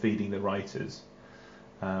know and are feeding the writers.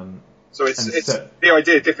 So it's the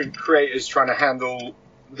idea of different creators trying to handle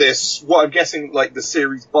this. What I'm guessing, like the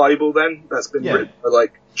series Bible, then that's been written by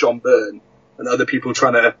like John Byrne and other people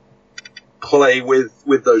trying to play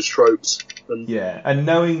with those tropes. And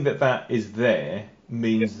knowing that is there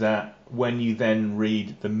means that when you then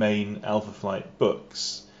read the main Alpha Flight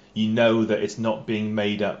books, you know that it's not being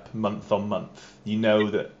made up month on month. You know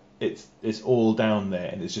that it's all down there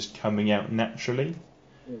and it's just coming out naturally,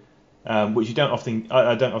 which you don't often.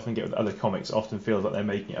 I don't often get with other comics. It often feels like they're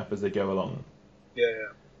making it up as they go along.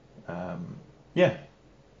 Yeah.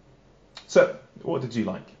 So, what did you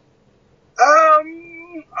like? I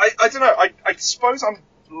don't know. I suppose I'm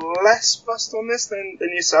less fussed on this than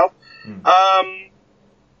yourself. I'm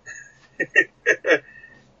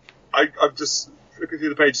just looking through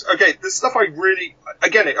the pages. Okay, the stuff I really,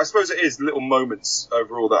 again, I suppose it is little moments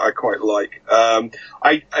overall that I quite like.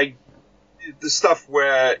 The stuff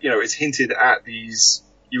where, it's hinted at these,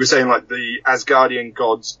 you were saying like the Asgardian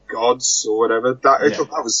gods or whatever, I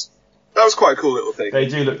thought that was quite a cool little thing. They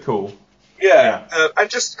do look cool. Yeah. And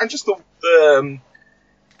just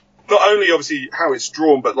not only obviously how it's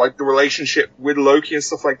drawn, but like the relationship with Loki and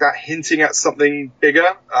stuff like that, hinting at something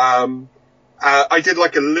bigger. I did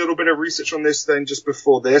like a little bit of research on this then just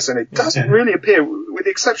before this, and it doesn't really appear, with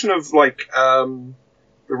the exception of like the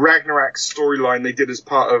Ragnarok storyline they did as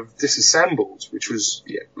part of Disassembled, which was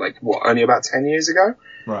only about 10 years ago.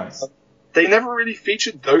 Right. They never really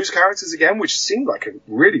featured those characters again, which seemed like a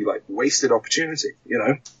really like wasted opportunity, you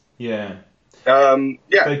know? Yeah.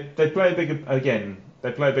 Yeah. They play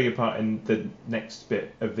They play a bigger part in the next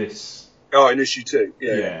bit of this. Oh, in issue 2.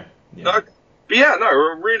 Yeah. No, but yeah, no,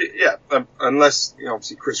 really, yeah. Unless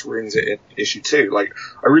obviously Chris ruins it in issue 2. Like,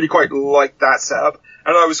 I really quite like that setup,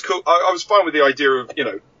 and I was cool. I was fine with the idea of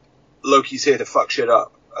Loki's here to fuck shit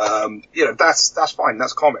up. That's fine.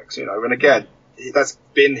 That's comics, And again, that's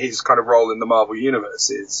been his kind of role in the Marvel universe.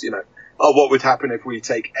 Is what would happen if we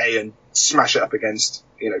take A and smash it up against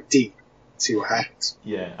D, see what happens.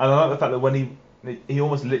 Yeah, and I like the fact that when he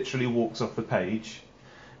almost literally walks off the page,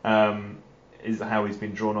 is how he's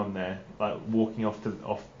been drawn on there, like walking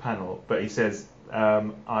off panel. But he says,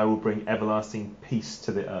 "I will bring everlasting peace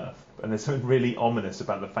to the earth," and there's something really ominous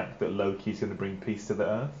about the fact that Loki's going to bring peace to the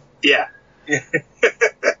earth. Yeah.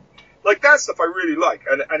 Like that stuff I really like,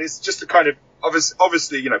 and it's just a kind of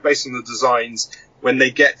obviously based on the designs when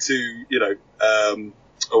they get to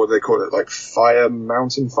or what do they call it, like fire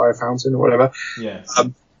fountain or whatever. Yeah.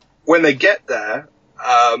 When they get there,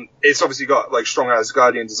 it's obviously got like strong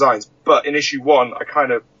Asgardian designs, but in issue 1 I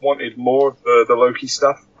kind of wanted more of the Loki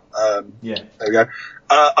stuff. Yeah. There we go.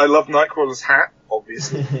 I love Nightcrawler's hat,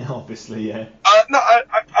 obviously. Obviously, yeah. No,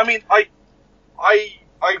 I mean I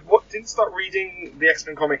didn't start reading the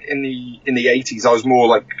X-Men comic in the 80s. I was more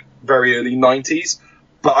like very early 90s.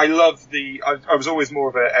 But I love I was always more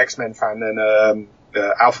of an X-Men fan than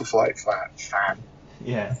Alpha Flight fan.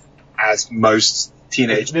 Yeah. As most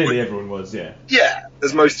teenage nearly everyone was, yeah. Yeah,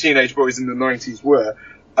 as most teenage boys in the 90s were.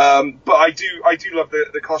 But I do love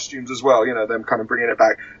the costumes as well, them kind of bringing it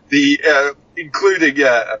back. Including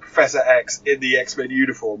Professor X in the X-Men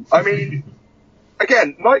uniform. I mean,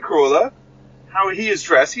 again, Nightcrawler, how he is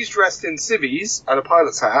dressed, he's dressed in civvies and a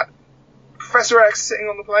pilot's hat. Professor X sitting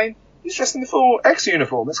on the plane, he's dressed in the full X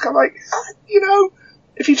uniform. It's kind of like,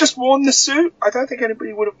 if he just worn the suit, I don't think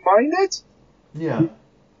anybody would have minded. Yeah.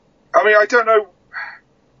 I mean, I don't know.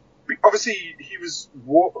 Obviously, he was.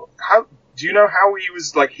 Do you know how he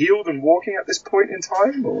was like healed and walking at this point in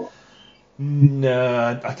time? Or?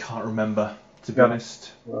 No, I can't remember, to be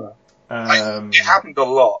honest. It happened a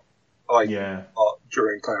lot.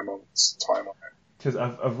 During Claremont's time on it. Because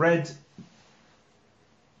I've read.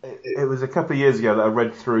 It was a couple of years ago that I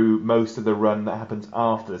read through most of the run that happens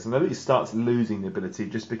after this, and then he starts losing the ability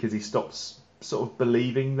just because he stops sort of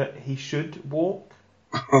believing that he should walk.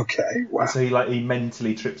 Okay, wow. And so he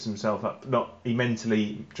mentally trips himself up. He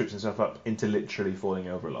mentally trips himself up into literally falling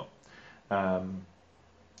over a lot.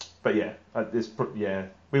 But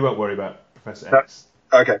we won't worry about Professor X.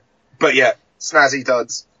 Okay, but yeah, snazzy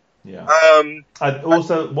duds. Yeah. And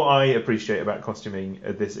also, what I appreciate about costuming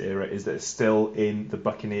at this era is that it's still in the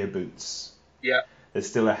Buccaneer boots. Yeah. There's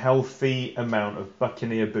still a healthy amount of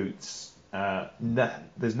Buccaneer boots.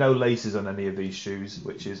 There's no laces on any of these shoes,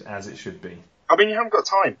 which is as it should be. I mean, you haven't got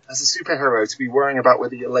time as a superhero to be worrying about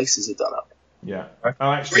whether your laces are done up. Yeah.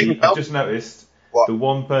 Oh, actually, I've just noticed the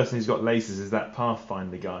one person who's got laces is that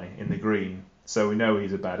Pathfinder guy in the green. So we know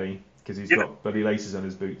he's a baddie because he's got bloody laces on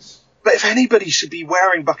his boots. But if anybody should be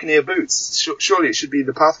wearing Buccaneer boots, surely it should be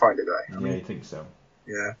the Pathfinder guy. I think so.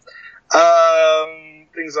 Yeah.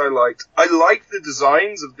 Things I liked. I liked the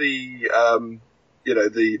designs of the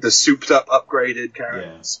souped up, upgraded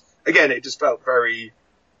characters. Yeah. Again, it just felt very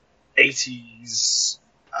 80s.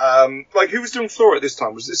 Who was doing Thor at this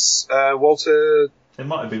time? Was this Walter? It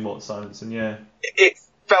might have been Walter Simonson, yeah. It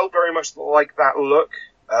felt very much like that look.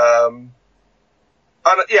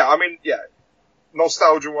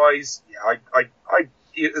 Nostalgia-wise, I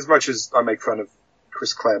as much as I make fun of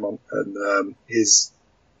Chris Claremont and his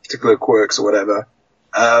particular quirks or whatever,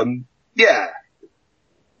 I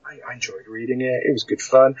enjoyed reading it. It was good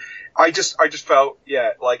fun. I just felt,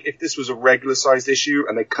 like if this was a regular-sized issue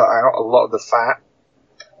and they cut out a lot of the fat.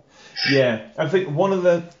 Yeah, I think one of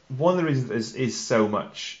the reasons is so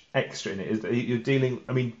much extra in it is that you're dealing.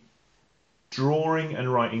 I mean, drawing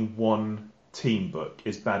and writing one team book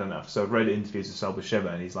is bad enough. So I've read interviews with Sal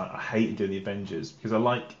Buscema and he's like, I hate doing the Avengers because I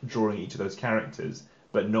like drawing each of those characters,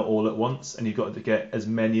 but not all at once, and you've got to get as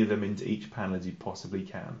many of them into each panel as you possibly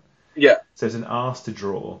can. Yeah. So it's an arse to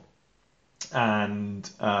draw, and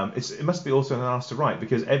it must be also an arse to write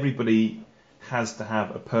because everybody has to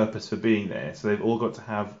have a purpose for being there. So they've all got to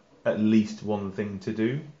have at least one thing to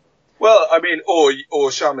do. Well, I mean,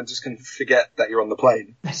 or Shaman just can forget that you're on the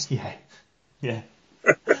plane. Yeah.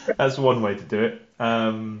 That's one way to do it.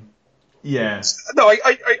 Yeah. No,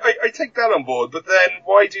 I take that on board, but then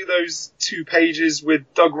why do those 2 pages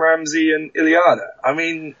with Doug Ramsey and Ileana? I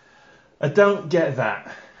mean, I don't get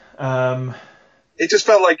that. It just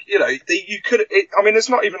felt like, you could. I mean, it's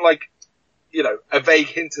not even like, a vague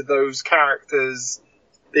hint of those characters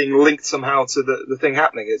being linked somehow to the thing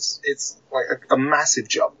happening. It's like a massive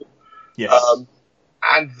jump. Yes.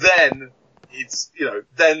 And then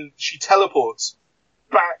then she teleports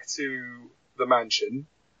back to the mansion.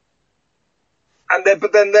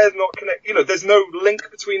 But then they're not connected. There's no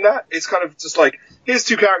link between that. It's kind of just like, here's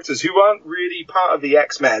 2 characters who aren't really part of the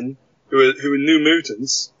X-Men, who are New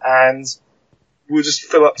Mutants, and we'll just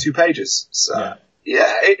fill up 2 pages. So,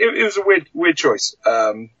 it was a weird choice.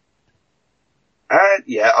 I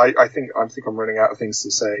think I'm running out of things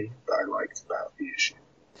to say that I liked about the issue.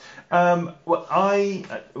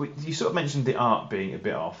 You sort of mentioned the art being a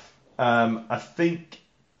bit off. I think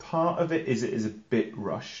part of it is a bit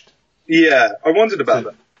rushed. Yeah, I wondered about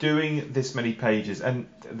that. Doing this many pages, and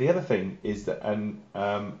the other thing is that, I'm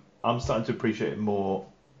starting to appreciate it more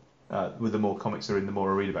with the more comics are in, the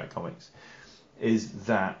more I read about comics, is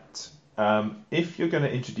that if you're going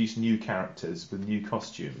to introduce new characters with new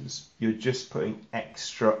costumes, you're just putting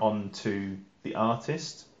extra onto the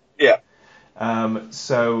artist. Yeah.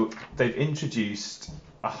 So they've introduced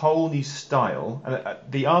a whole new style, and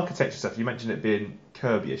the architecture stuff, you mentioned it being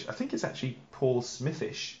Kirby-ish. I think it's actually Paul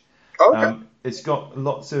Smithish. Okay. It's got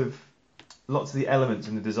lots of the elements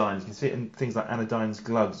in the designs. You can see it in things like Anodyne's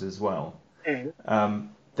gloves as well. Mm.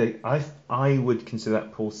 I would consider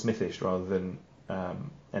that Paul Smithish rather than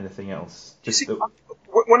anything else.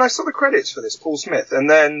 When I saw the credits for this, Paul Smith, and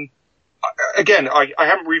then again, I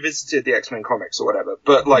haven't revisited the X-Men comics or whatever,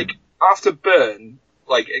 but like after Byrne,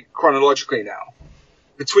 like chronologically now,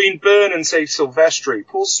 between Byrne and say Silvestri,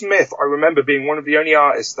 Paul Smith, I remember being one of the only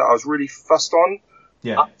artists that I was really fussed on.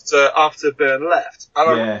 Yeah. After Byrne left.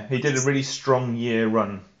 And he did a really strong year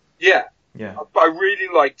run. Yeah. Yeah. But I really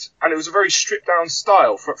liked, and it was a very stripped down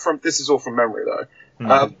style. From this is all from memory though.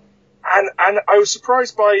 Mm. And I was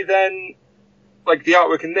surprised by then, like the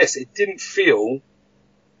artwork in this, it didn't feel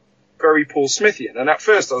very Paul Smithian. And at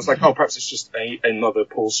first I was like, oh, perhaps it's just another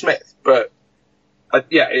Paul Smith. But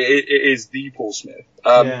it is the Paul Smith.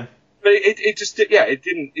 Yeah. But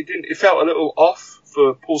it felt a little off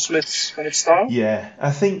for Paul Smith's kind of style. Yeah,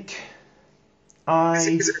 I think.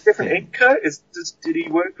 Is it a different inker? Did he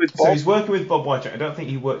work with Bob? So he's working with Bob Wiacek. I don't think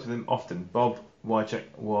he worked with him often. Bob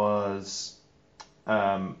Wiacek was.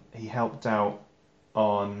 He helped out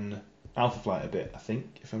on Alpha Flight a bit, I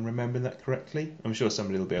think, if I'm remembering that correctly. I'm sure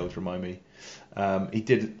somebody will be able to remind me.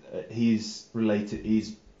 He's related.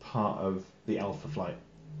 He's part of the Alpha Flight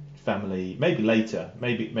family. Maybe later.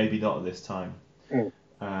 Maybe not at this time. Mm.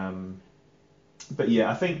 But yeah,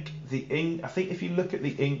 I think I think if you look at the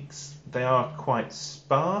inks, they are quite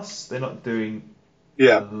sparse. They're not doing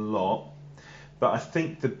a lot. But I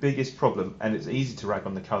think the biggest problem, and it's easy to rag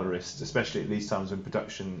on the colorists, especially at these times when the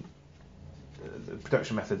production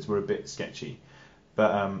methods were a bit sketchy.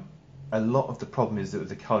 But a lot of the problem is that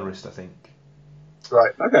the colorist, I think.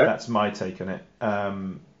 Right. Okay. That's my take on it.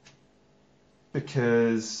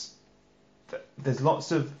 Because there's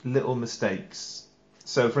lots of little mistakes.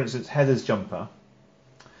 So, for instance, Heather's jumper.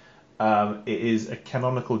 It is a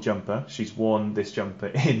canonical jumper. She's worn this jumper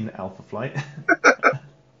in Alpha Flight.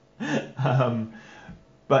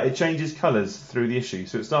 But it changes colours through the issue.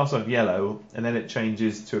 So it starts off yellow, and then it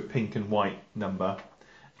changes to a pink and white number.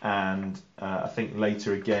 And I think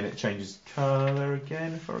later again it changes colour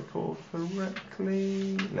again, if I recall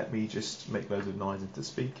correctly. Let me just make loads of noise into the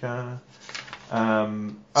speaker.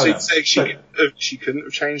 So you'd say she couldn't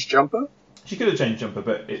have changed jumper? She could have changed jumper,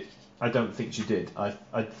 but I don't think she did.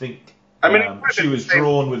 I think she was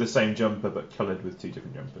drawn with the same jumper but coloured with 2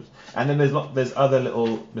 different jumpers. And then there's other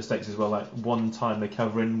little mistakes as well. Like one time they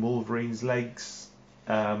cover in Wolverine's legs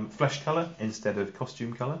flesh colour instead of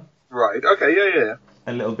costume colour. Right. Okay. Yeah.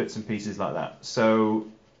 And little bits and pieces like that. So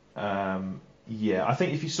I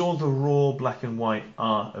think if you saw the raw black and white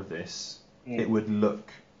art of this, it would look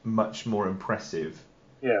much more impressive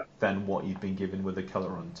than what you've been given with the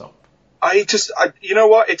colour on top. You know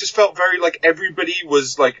what? It just felt very like everybody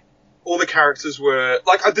was like, all the characters were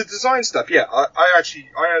like the design stuff. Yeah, I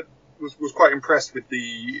was quite impressed with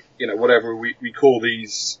the whatever we call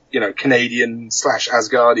these Canadian /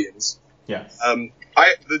 Asgardians. Yeah.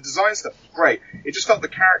 The design stuff was great. It just felt the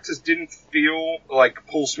characters didn't feel like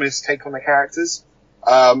Paul Smith's take on the characters.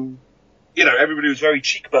 Everybody was very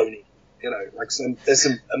cheekbony You know, like there's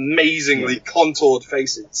some amazingly contoured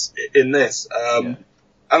faces in this. And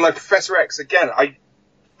like Professor X, again, I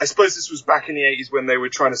suppose this was back in the 80s when they were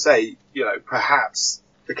trying to say, you know, perhaps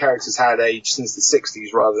the characters had aged since the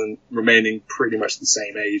 60s rather than remaining pretty much the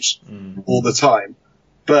same age all the time.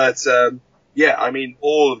 But, yeah, I mean,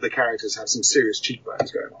 all of the characters have some serious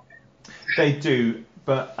cheekbones going on. They do,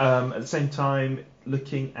 but at the same time,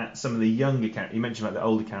 looking at some of the younger characters, you mentioned about the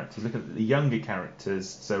older characters, look at the younger characters,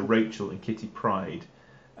 so Rachel and Kitty Pryde,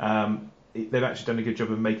 they've actually done a good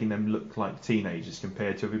job of making them look like teenagers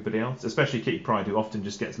compared to everybody else, especially Kitty Pryde, who often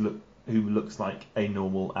just who looks like a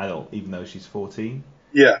normal adult, even though she's 14.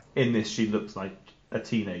 Yeah. In this, she looks like a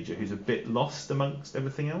teenager who's a bit lost amongst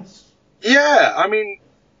everything else. Yeah, I mean,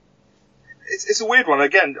 it's a weird one.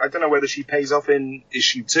 Again, I don't know whether she pays off in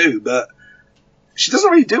issue 2, but she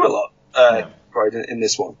doesn't really do a lot right in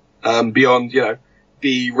this one, beyond, you know,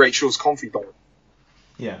 be Rachel's comfy bone.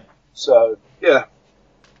 Yeah. So, yeah.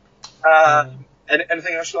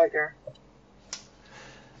 Anything else you like, Gary?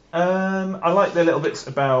 I like the little bits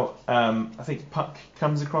about, I think Puck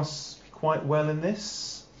comes across quite well in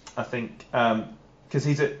this. I think, because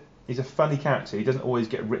he's a funny character. He doesn't always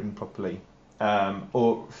get written properly,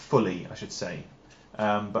 or fully, I should say.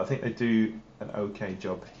 But I think they do an okay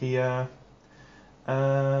job here.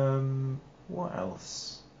 What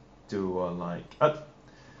else do I like?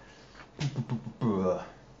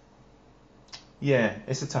 Yeah,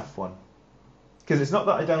 it's a tough one. Because it's not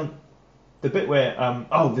that I don't... The bit where...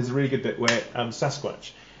 there's a really good bit where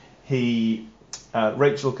Sasquatch,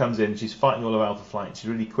 Rachel comes in, she's fighting all of Alpha Flight, she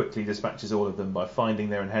really quickly dispatches all of them by finding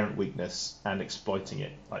their inherent weakness and exploiting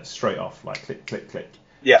it, like straight off, like click, click, click.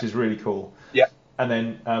 Yeah. Which is really cool. Yeah. And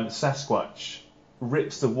then Sasquatch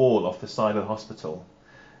rips the wall off the side of the hospital,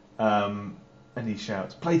 and he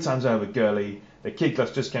shouts, "Playtime's over, girlie. The kid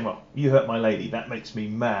gloves just came up. You hurt my lady. That makes me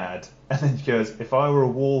mad." And then he goes, "If I were a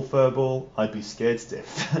wall furball, I'd be scared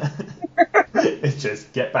stiff." It's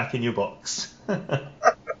just, get back in your box. Yeah,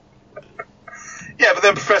 but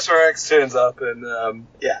then Professor X turns up and,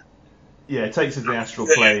 yeah. Yeah, takes her to the astral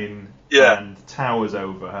plane and towers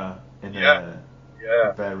over her in a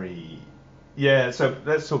very... Yeah, so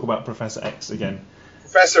let's talk about Professor X again.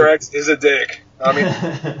 Professor X is a dick. I mean,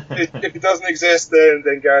 if it doesn't exist, then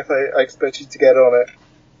Gareth, I expect you to get on it.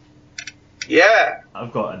 Yeah.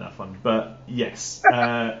 I've got enough on, but yes,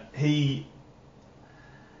 he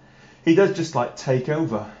does just like take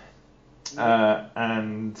over,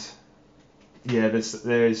 and yeah,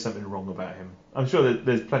 there is something wrong about him. I'm sure that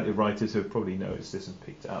there's plenty of writers who have probably noticed this and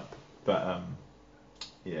picked it up, but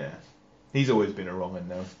yeah, he's always been a wrong one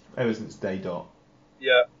though, ever since Day Dot.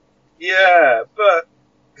 Yeah, but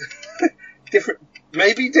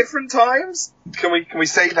maybe different times. Can we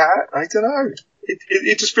say that? I don't know.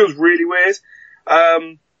 It just feels really weird.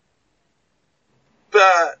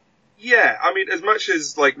 But yeah, I mean, as much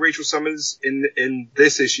as like Rachel Summers in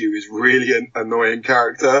this issue is really an annoying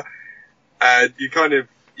character, and you kind of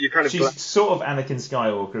she's sort of Anakin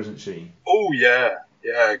Skywalker, isn't she? Oh yeah,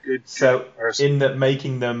 good. So in that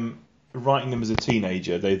writing them as a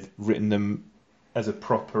teenager, they've written them as a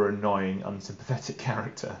proper, annoying, unsympathetic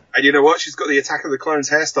character. And you know what? She's got the Attack of the Clones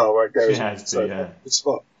hairstyle right there. She has to, yeah. Good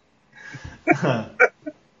spot.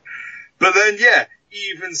 But then, yeah,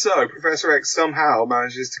 even so, Professor X somehow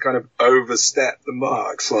manages to kind of overstep the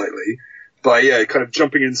mark slightly by, kind of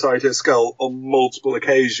jumping inside her skull on multiple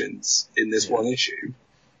occasions in this one issue.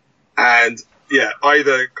 And,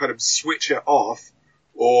 either kind of switch her off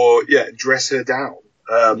or, dress her down.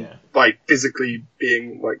 By physically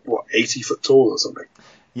being, 80 foot tall or something.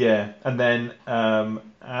 Yeah, and then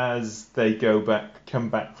as they come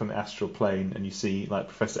back from the astral plane, and you see,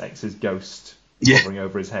 Professor X's ghost hovering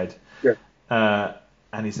over his head. Yeah.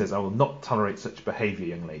 And he says, "I will not tolerate such behaviour,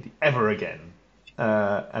 young lady, ever again."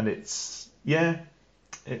 And it's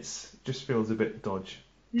just feels a bit dodge.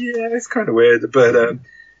 Yeah, it's kind of weird, but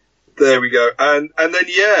there we go. And then,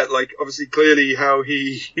 obviously, clearly how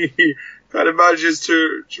he kind of manages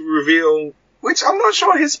to reveal, which I'm not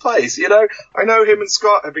sure his place, I know him and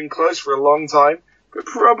Scott have been close for a long time, but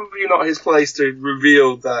probably not his place to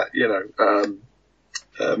reveal that,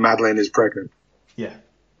 Madeline is pregnant. Yeah.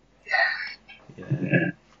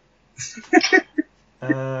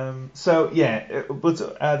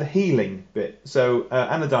 The healing bit. So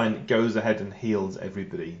Anodyne goes ahead and heals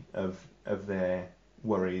everybody of their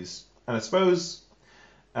worries. And I suppose...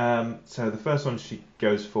 so the first one she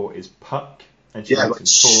goes for is Puck, and she makes him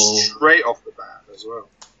tall straight off the bat as well.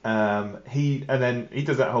 He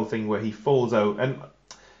does that whole thing where he falls over, and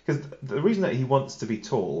because the reason that he wants to be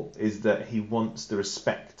tall is that he wants the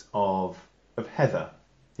respect of Heather,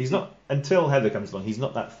 He's not, until Heather comes along, he's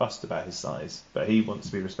not that fussed about his size, but he wants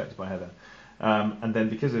to be respected by Heather. And then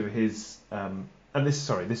because of his, and this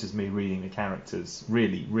is me reading the characters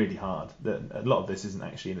really, really hard. A lot of this isn't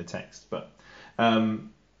actually in the text, but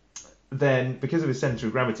then because of his centre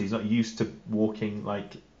of gravity, he's not used to walking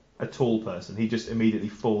like a tall person. He just immediately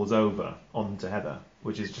falls over onto Heather,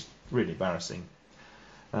 which is just really embarrassing.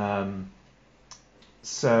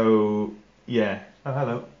 So yeah. Oh,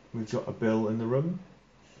 hello. We've got a Bill in the room.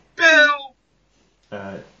 Bill!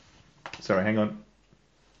 Sorry, hang on.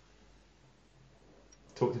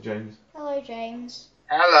 Talk to James. Hello, James.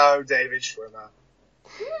 Hello, David Schwimmer.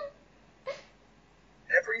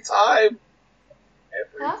 Every time.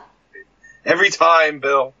 Every time,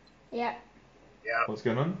 Bill. Yeah. Yeah. What's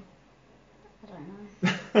going on? I don't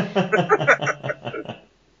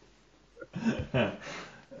know.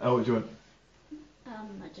 Oh, what do you want?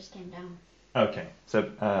 I just came down. Okay,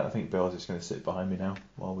 so I think Bill's just going to sit behind me now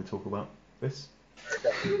while we talk about this.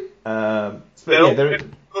 Okay. Bill, yeah,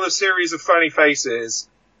 put a series of funny faces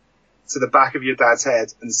to the back of your dad's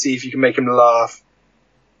head and see if you can make him laugh,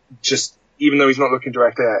 just even though he's not looking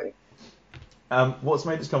directly at you. What's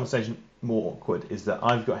made this conversation more awkward is that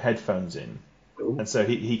I've got headphones in, Ooh. and so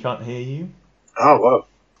he can't hear you. Oh, wow.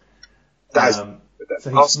 So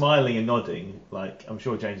he's smiling and nodding, like I'm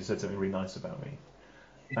sure James has said something really nice about me.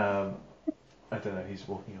 I don't know, he's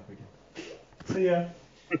walking up again. So yeah.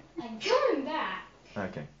 I'm coming back.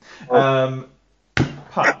 Okay. Oh.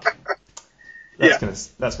 Puck. That's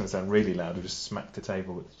gonna sound really loud. I just smacked the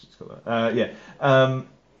table. Yeah,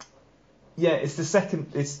 it's the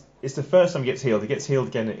second. It's the first time he gets healed. He gets healed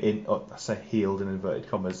again I say healed in inverted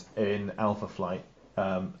commas in Alpha Flight.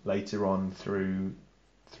 Later on through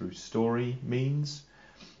story means.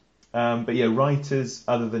 But yeah, writers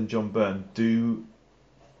other than John Byrne do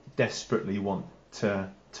desperately want to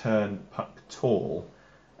turn Puck tall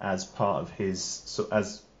as part of his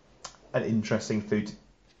as an interesting thing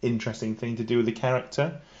to do with the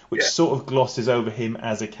character, which sort of glosses over him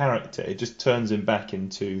as a character. It just turns him back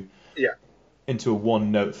into a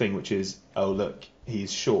one-note thing, which is, oh look,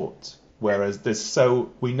 he's short. Whereas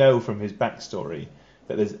we know from his backstory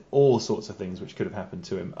that there's all sorts of things which could have happened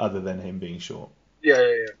to him other than him being short. Yeah.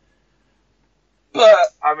 But,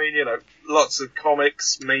 I mean, lots of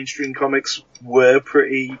comics, mainstream comics, were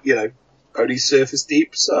pretty, only surface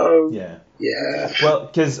deep, so... Yeah. Yeah. Well,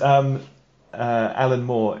 because Alan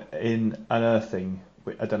Moore in Unearthing,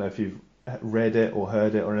 I don't know if you've read it or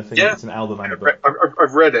heard it or anything. Yeah. It's an album and a book.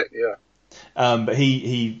 I've read it, yeah. But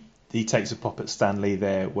he takes a pop at Stan Lee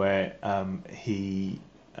there, where he's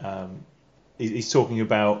talking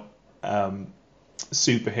about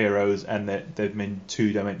superheroes and that they've been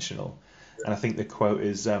two-dimensional. And I think the quote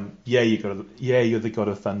is, you're the god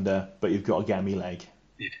of thunder, but you've got a gammy leg.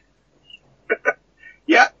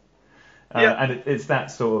 Yeah. And it's that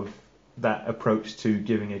sort of that approach to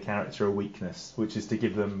giving a character a weakness, which is to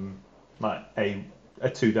give them like a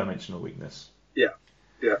two-dimensional weakness. Yeah.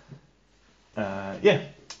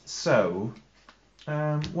 So,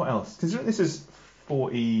 what else? Considering this is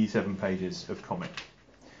 47 pages of comic,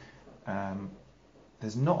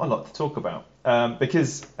 there's not a lot to talk about.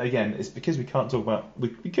 Because, again, it's because we can't talk about... We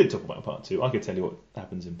could talk about part 2. I could tell you what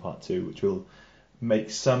happens in part 2, which will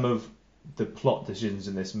make some of the plot decisions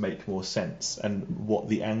in this make more sense and what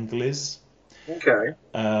the angle is. Okay.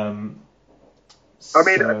 I mean,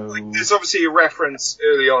 there's obviously a reference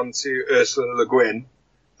early on to Ursula Le Guin.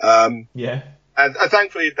 Yeah. And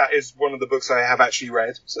thankfully that is one of the books I have actually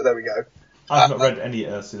read, so there we go. I've not read any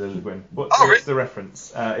Ursula Le Guin. What's the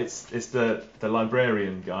reference? It's the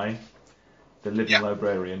librarian guy, the living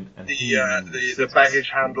librarian, and the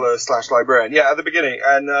baggage handler / librarian. Yeah, at the beginning,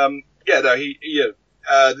 and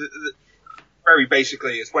very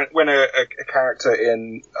basically, it's when a character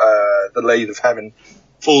in The Lathe of Heaven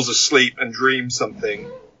falls asleep and dreams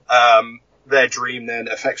something, their dream then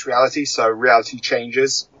affects reality, so reality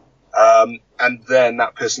changes. And then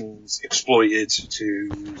that person's exploited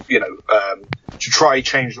to try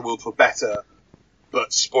change the world for better,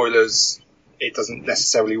 but spoilers, it doesn't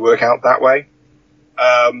necessarily work out that way.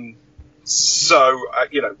 I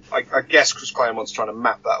guess Chris Claremont's trying to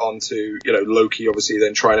map that onto, Loki obviously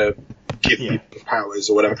then trying to give people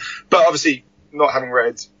powers or whatever. But obviously, not having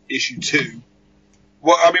read issue 2,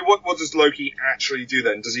 what does Loki actually do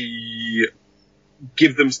then? Does he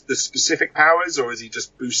give them the specific powers, or is he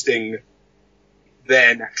just boosting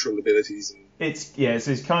their natural abilities? So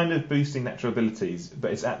he's kind of boosting natural abilities,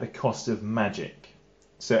 but it's at the cost of magic.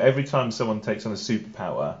 So every time someone takes on a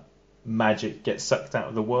superpower, magic gets sucked out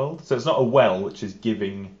of the world. So it's not a well which is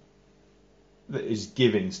giving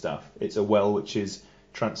stuff. It's a well which is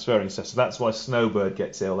transferring stuff. So that's why Snowbird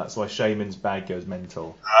gets ill. That's why Shaman's bag goes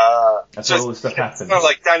mental. That's so why all this stuff happens. It's not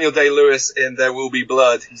like Daniel Day-Lewis in There Will Be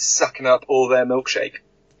Blood. He's sucking up all their milkshake.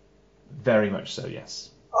 Very much so, yes.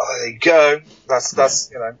 Oh, there you go. That's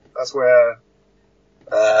where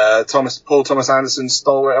Paul Thomas Anderson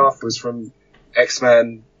stole it off, was from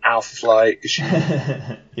X-Men, Alpha Flight.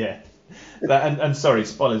 Yeah. And sorry,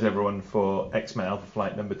 spoilers everyone for X-Men Alpha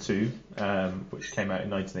Flight number 2, which came out in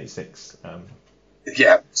 1986.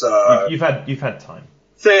 Yeah, so you've had time.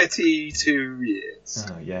 32 years.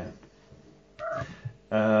 Oh yeah.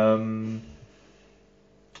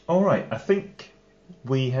 All right, I think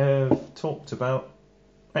we have talked about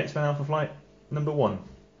X-Men Alpha Flight number 1.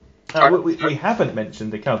 We haven't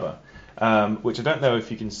mentioned the cover, which I don't know if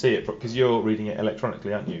you can see it because you're reading it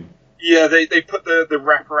electronically, aren't you? Yeah, they put the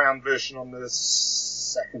wraparound version on the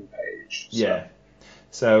second page. So. Yeah.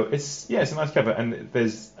 So it's a nice cover, and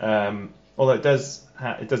there's although it does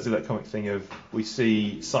do that comic thing of we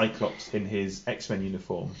see Cyclops in his X-Men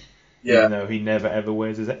uniform, even though he never ever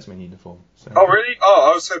wears his X-Men uniform. So, oh really? Oh,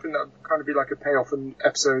 I was hoping that would kind of be like a payoff in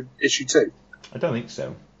episode issue 2. I don't think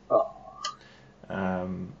so. Oh.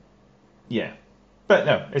 Yeah. But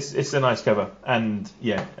no, it's a nice cover, and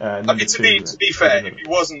to be fair, if he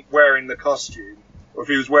wasn't wearing the costume, or if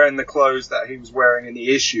he was wearing the clothes that he was wearing in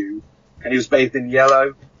the issue, and he was bathed in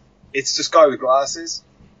yellow, it's just guy with glasses.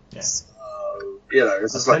 Yeah. So,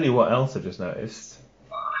 it's just I'll tell you what else I just noticed.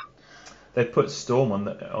 They put Storm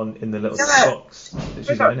in the little socks that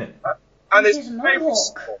she's in it. And This it's is favourite Mohawk.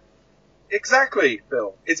 Storm. Exactly,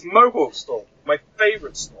 Phil. It's Mohawk Storm, my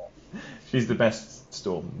favourite Storm. She's the best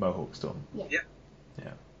Storm, Mohawk Storm. Yeah. Yeah.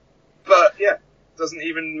 Yeah. But yeah, doesn't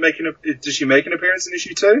even does she make an appearance in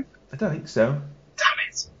issue 2? I don't think so. Damn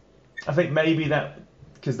it. I think maybe that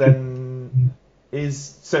because then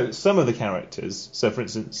so some of the characters. So for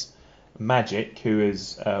instance, Magic, who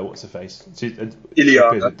is what's her face?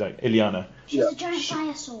 Illyana. Illyana. She's a giant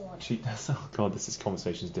fire sword. Oh god, this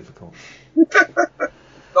conversation is difficult.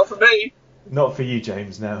 Not for me. Not for you,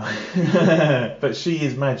 James. No. But she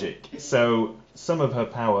is Magic. So some of her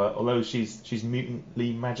power, although she's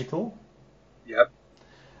mutantly magical. Yep.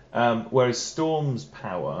 Whereas Storm's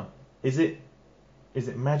power is it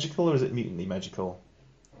magical or is it mutantly magical,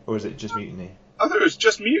 or is it just mutiny? I thought it was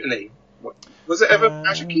just mutiny. Was it ever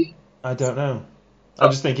magic-y? I don't know. I'm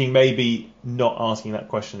just thinking maybe not asking that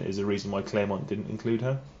question is a reason why Claremont didn't include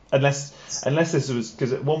her. Unless this was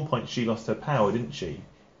because at one point she lost her power, didn't she?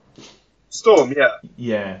 Storm, yeah.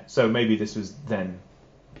 Yeah. So maybe this was then.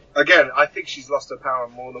 Again, I think she's lost her power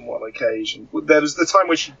on more than one occasion. There was the time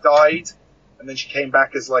where she died, and then she came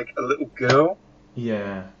back as like a little girl.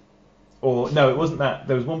 Yeah. Or no, it wasn't that.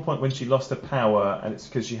 There was one point when she lost her power, and it's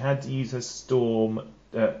because she had to use her storm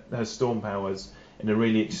powers in a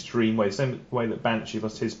really extreme way, the same way that Banshee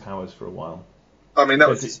lost his powers for a while. I mean, that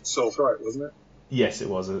was his sore throat, wasn't it? Yes, it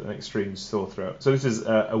was an extreme sore throat. So this is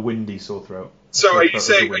a windy sore throat. So are you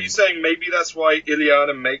saying maybe that's why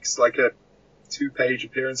Illyana makes like a 2-page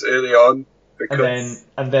appearance early on? Because...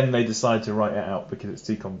 And then they decide to write it out because it's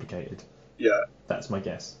too complicated. Yeah. That's my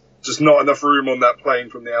guess. Just not enough room on that plane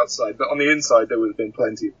from the outside, but on the inside there would have been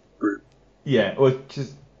plenty of room. Yeah, or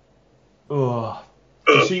just...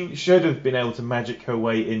 She should have been able to magic her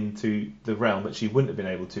way into the realm, but she wouldn't have been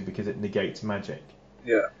able to because it negates magic.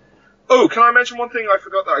 Yeah. Oh, can I mention one thing I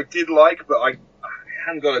forgot that I did like, but I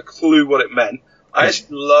hadn't got a clue what it meant? I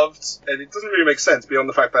actually loved, and it doesn't really make sense beyond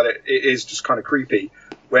the fact that it is just kind of creepy,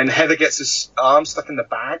 when Heather gets his arm stuck in the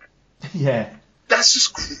bag. Yeah. That's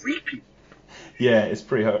just creepy. Yeah, it's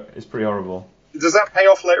pretty horrible. Does that pay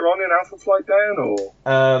off later on in Alpha Flight, Dan, or?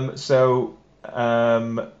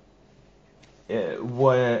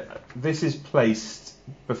 Where this is placed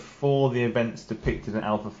before the events depicted in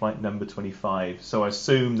Alpha Flight number 25. So I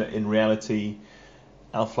assume that in reality,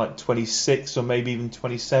 Alpha Flight 26 or maybe even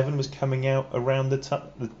 27 was coming out around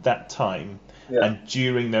that time. Yeah. And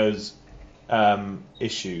during those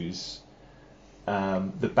issues,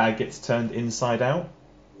 the bag gets turned inside out.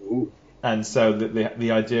 Ooh. And so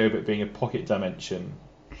the idea of it being a pocket dimension.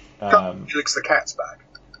 Felix the Cat's bag.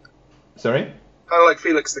 Sorry? Kind of like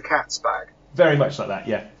Felix the Cat's bag. Very much like that,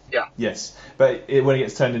 yeah. Yeah. Yes. But when it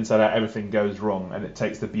gets turned inside out, everything goes wrong, and it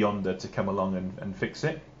takes the Beyonder to come along and fix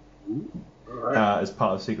it. Ooh. All right. As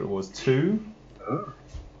part of Secret Wars 2.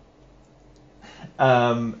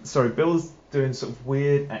 Oh. Sorry, Bill's doing sort of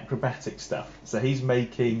weird acrobatic stuff. So he's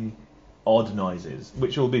making odd noises,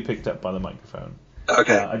 which will be picked up by the microphone.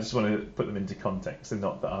 Okay. I just want to put them into context, and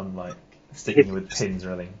not that I'm like sticking you with pins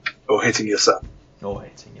or anything. Or hitting yourself. Or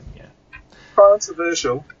hitting him, yeah.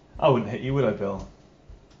 Controversial. I wouldn't hit you, would I, Bill?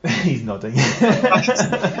 He's nodding.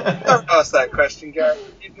 Don't ask that question, Gary.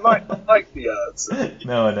 You might not like the answer.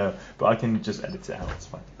 No, I know, but I can just edit it out. It's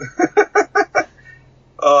fine.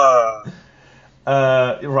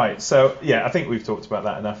 Right. So yeah, I think we've talked about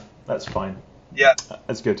that enough. That's fine. Yeah.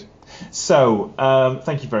 That's good. So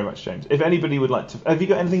thank you very much, James. If anybody would like to, have you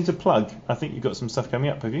got anything to plug? I think you've got some stuff coming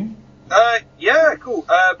up. Have you? Yeah, cool.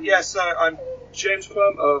 So I'm James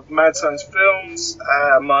Plum of Mad Science Films.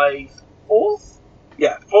 My fourth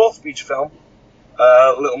feature film,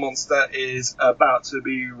 Little Monster, is about to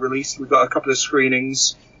be released. We've got a couple of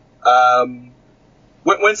screenings.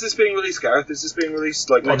 When's this being released, Gareth? Is this being released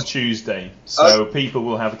like On next Tuesday. So people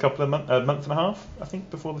will have a couple of a month and a half, I think,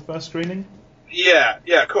 before the first screening. Yeah,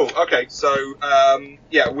 cool. Okay, so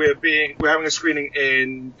we're having a screening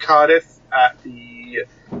in Cardiff at the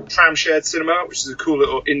Tramshed Cinema, which is a cool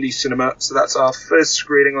little indie cinema. So that's our first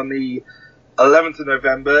screening on the 11th of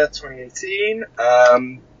November 2018.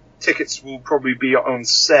 Tickets will probably be on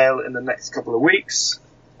sale in the next couple of weeks.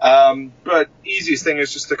 But easiest thing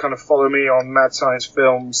is just to kind of follow me on Mad Science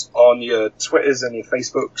Films on your Twitters and your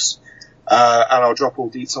Facebooks, and I'll drop all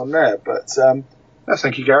deets on there. But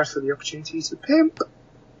thank you, Gareth, for the opportunity to pimp.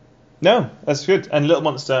 No, that's good. And Little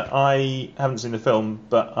Monster, I haven't seen the film,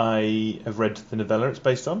 but I have read the novella it's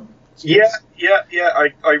based on. Yeah.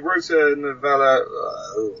 I wrote a novella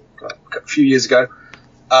a few years ago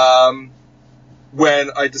when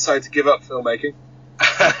I decided to give up filmmaking.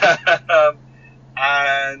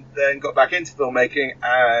 And then got back into filmmaking,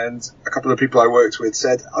 and a couple of people I worked with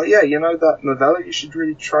said, "Oh yeah, you know that novella? You should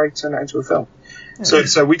really try to turn it into a film." Yeah.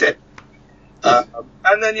 So we did.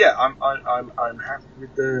 And then I'm happy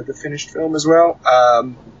with the finished film as well.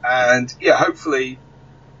 And yeah, hopefully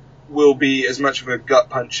will be as much of a gut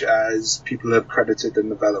punch as people have credited the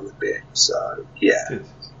novella with being. So yeah.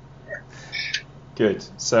 Good.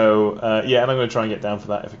 So and I'm going to try and get down for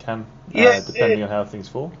that if I can, depending on how things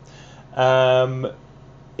fall.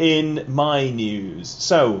 In my news,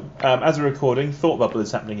 so as we're recording, Thought Bubble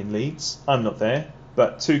is happening in Leeds. I'm not there,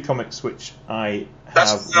 but two comics which I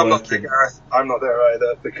have I'm not there, Gareth. I'm not there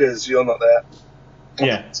either because you're not there.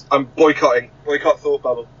 Yeah, I'm boycott Thought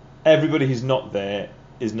Bubble. Everybody who's not there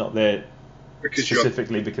is not there because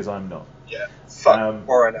specifically because I'm not. Yeah, fuck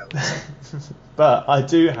Warren Ellis. But I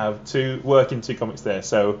do have two comics there.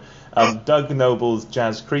 So Doug Noble's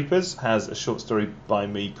Jazz Creepers has a short story by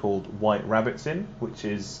me called White Rabbits in, which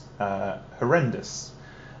is horrendous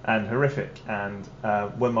and horrific. And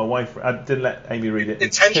when my wife, I didn't let Amy read it.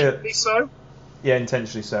 Intentionally so? Yeah,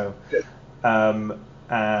 intentionally so. Good.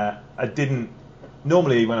 I didn't.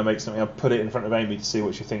 Normally, when I make something, I put it in front of Amy to see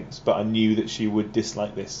what she thinks, but I knew that she would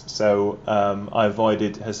dislike this, so I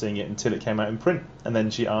avoided her seeing it until it came out in print. And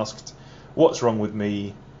then she asked, "What's wrong with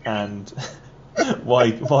me?" and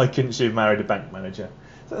why couldn't she have married a bank manager?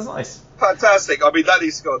 So that's nice. Fantastic. I mean, that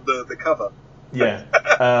needs to go on the cover. Yeah.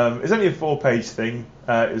 It's only a 4-page thing.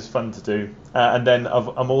 It was fun to do. And then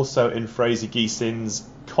I'm also in Fraser Geeson's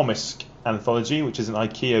Comisk anthology, which is an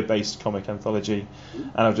IKEA-based comic anthology,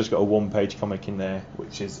 and I've just got a 1-page comic in there,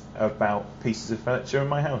 which is about pieces of furniture in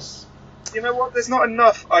my house. You know what? There's not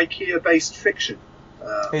enough IKEA-based fiction.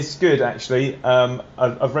 It's good, actually.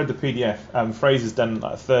 I've read the PDF. Fraser's done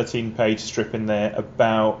like a 13-page strip in there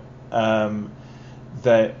about not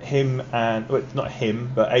him,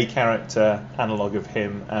 but a character analogue of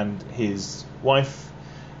him and his wife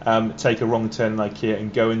take a wrong turn in IKEA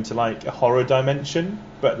and go into like a horror dimension,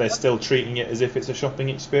 but they're still treating it as if it's a shopping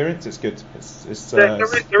experience. It's good.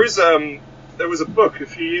 There was a book a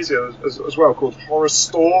few years ago as well called Horror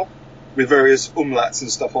Store with various umlauts and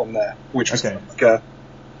stuff on there, which was like a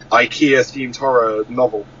IKEA-themed horror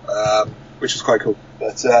novel, which was quite cool.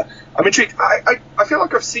 But I'm intrigued. I feel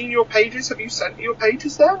like I've seen your pages. Have you sent me your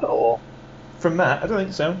pages then, or from Matt? I don't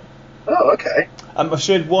think so. Oh, okay. I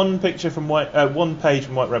shared one page from White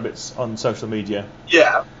Rabbits on social media.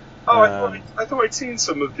 Yeah. Oh, I thought I'd seen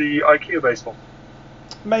some of the IKEA-based one.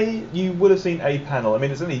 You would have seen a panel. I mean,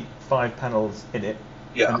 there's only 5 panels in it.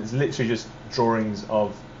 Yeah. And it's literally just drawings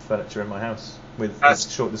of furniture in my house with a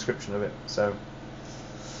short description of it. So.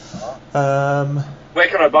 Where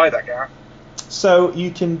can I buy that, Gareth? So you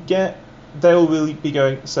can get. They will be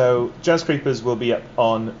going. So Jazz Creepers will be up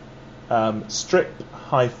on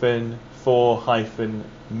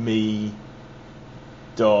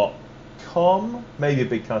strip-me.com, maybe a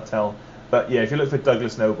Big Cartel, but yeah, if you look for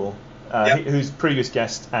Douglas Noble, who's previous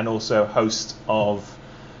guest and also host of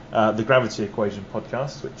the Gravity Equation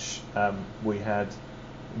podcast, which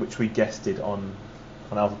we guested on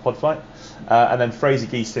Alpha Podflight, and then Fraser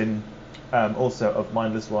Geeson, also of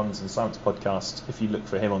Mindless Ones and Science Podcast. If you look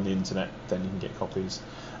for him on the internet, then you can get copies.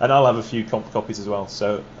 and I'll have a few comp copies as well.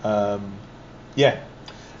 So yeah,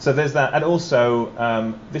 so there's that, and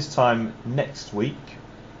also this time next week,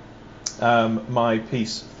 my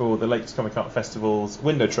piece for the Lakes Comic Art Festival's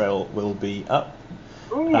Window Trail will be up.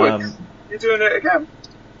 Ooh, you're doing it again.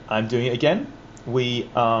 I'm doing it again.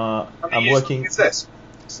 I'm working. Is this?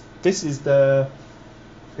 This is the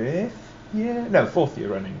fourth year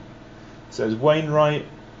running. So it's Wainwright,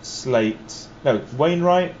 Slate. No,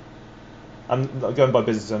 Wainwright. I'm not going by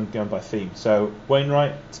business. I'm going by theme. So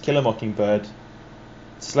Wainwright, To Kill a Mockingbird,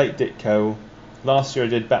 Slate Ditko. Last year I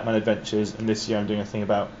did Batman Adventures, and this year I'm doing a thing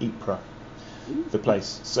about Ypres, the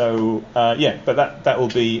place. So but that will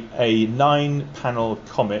be a 9-panel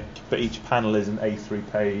comic, but each panel is an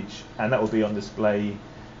A3 page, and that will be on display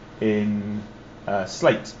in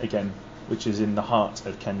Slate again, which is in the heart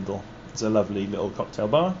of Kendal. It's a lovely little cocktail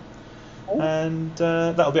bar, and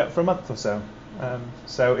that'll be up for a month or so.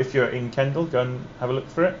 So if you're in Kendal, go and have a look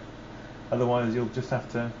for it. Otherwise, you'll just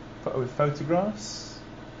have to put up with photographs.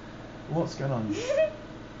 What's going on?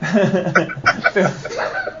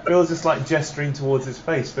 Phil's just like gesturing towards his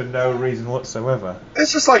face for no reason whatsoever.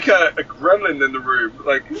 It's just like a gremlin in the room.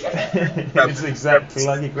 Like it's exactly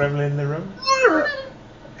like a gremlin in the room.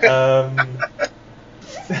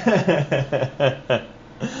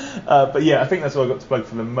 But yeah, I think that's all I've got to plug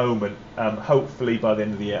for the moment. Hopefully by the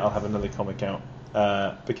end of the year I'll have another comic out,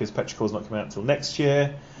 because Petricle's not coming out until next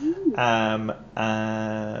year. So yeah,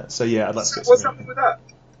 I'd like to get what's something happening with that?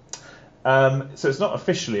 So it's not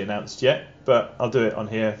officially announced yet, but I'll do it on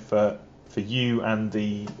here for you and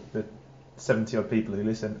the 70 odd people who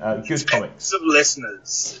listen. Good Comics. Some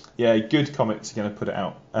listeners. Yeah, Good Comics are going to put it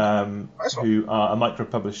out. Nice one. Who are a micro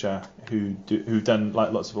publisher who've done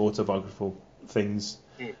like lots of autobiographical things.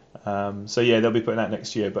 So yeah, they'll be putting out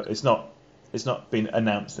next year, but it's not been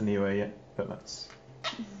announced anywhere yet. But that's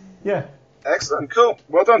Excellent, cool.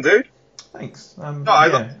 Well done, dude. Thanks. I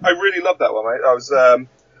really loved that one, mate. I was.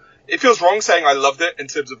 It feels wrong saying I loved it in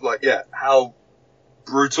terms of how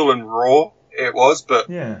brutal and raw it was, but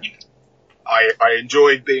yeah, I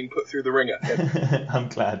enjoyed being put through the ringer. I'm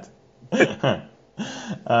glad.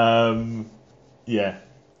 Yeah.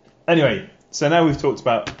 Anyway, so now we've talked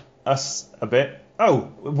about us a bit.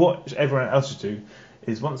 Oh, what everyone else should do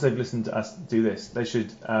is once they've listened to us do this, they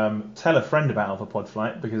should tell a friend about Alpha Pod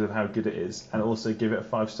Flight because of how good it is, and also give it a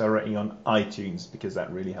 5-star rating on iTunes because that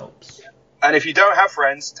really helps. And if you don't have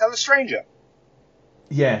friends, tell a stranger.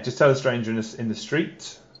 Yeah, just tell a stranger in the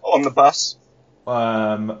street. On the bus.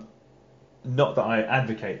 Not that I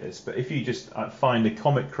advocate this, but if you just find a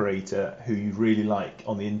comic creator who you really like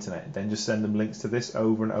on the internet, then just send them links to this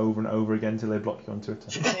over and over and over again until they block you on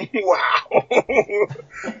Twitter. Wow.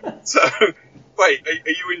 So, wait, are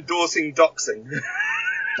you endorsing doxing?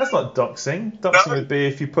 That's not doxing. Doxing would be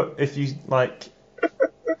if you put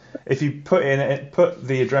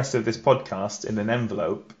the address of this podcast in an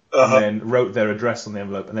envelope and then wrote their address on the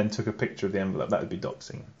envelope and then took a picture of the envelope. That would be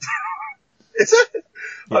doxing. Is it?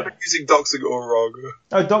 Yeah. I've been using doxing all wrong.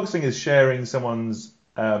 Oh, doxing is sharing someone's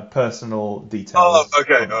personal details. Oh,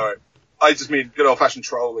 okay, all right. I just mean good old-fashioned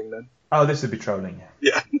trolling then. Oh, this would be trolling.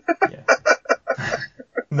 Yeah. Yeah.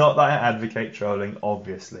 Not that I advocate trolling,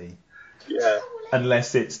 obviously. Yeah.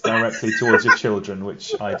 Unless it's directly towards your children,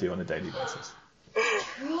 which I do on a daily basis.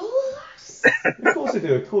 Of course I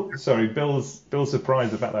do. Sorry, Bill's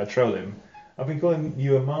surprised about that I troll him. I've been calling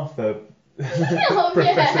you and Martha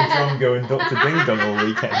Professor Drongo and Dr. Ding Dong all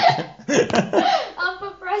weekend. I'm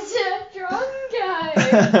Professor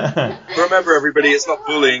Drongo. Remember, everybody, it's not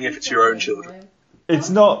bullying if it's your own children. It's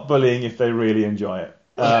not bullying if they really enjoy it.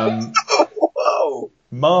 Whoa.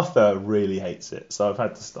 Martha really hates it, so I've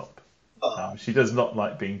had to stop. She does not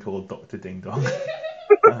like being called Dr. Ding Dong.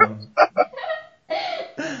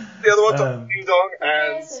 The other one, Dr. Ding Dong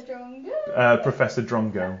and Professor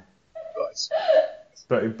Drongo. Nice.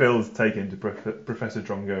 But Bill's taken to Professor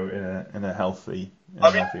Drongo in a healthy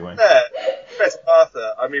way. Professor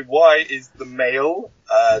Martha, I mean, why is the male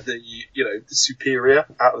the superior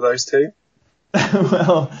out of those two?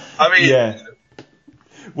 Well, I mean, yeah.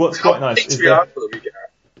 What's quite nice is that...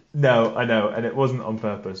 No, I know, and it wasn't on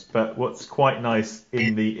purpose. But what's quite nice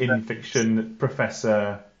in the in-fiction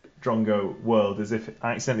Professor Drongo world is if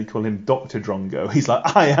I accidentally call him Dr. Drongo, he's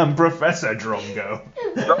like, I am Professor Drongo.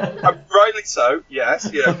 Rightly so,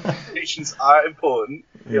 yes. Patients are important.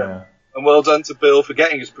 Yeah. And well done to Bill for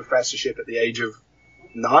getting his professorship at the age of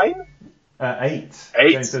 9? 8.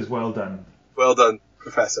 8. James says, well done. Well done,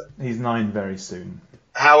 Professor. He's 9 very soon.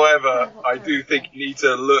 However, I do think you need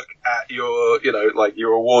to look at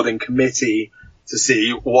your awarding committee to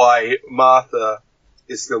see why Martha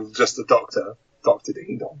is still just a doctor, Dr.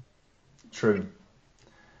 Ding Dong. True.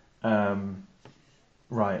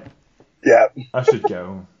 Right. Yeah. I should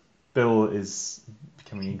go. Bill is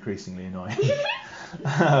becoming increasingly annoying.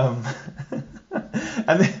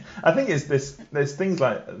 And I think it's this. There's things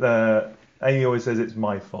like Amy always says it's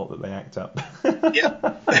my fault that they act up. Yeah.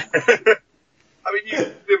 I mean, you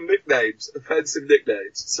give them nicknames, offensive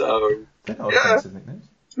nicknames, so... They're not Yeah. offensive nicknames.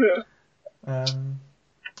 Yeah.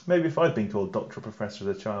 Maybe if I'd been called Doctor or Professor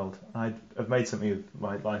as a child, I'd have made something of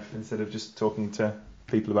my life instead of just talking to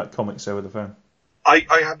people about comics over the phone. I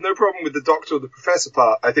have no problem with the Doctor or the Professor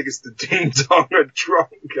part. I think it's the Ding Dong and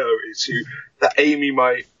Drongo issue that Amy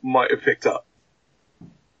might have picked up.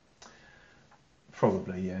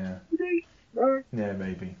 Probably, yeah. No? Yeah,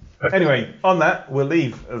 maybe. Anyway, on that, we'll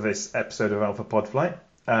leave this episode of Alpha Pod Flight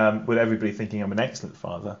with everybody thinking I'm an excellent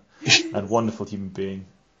father and wonderful human being.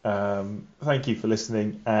 Thank you for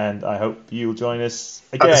listening, and I hope you'll join us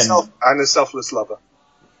again. And a selfless lover.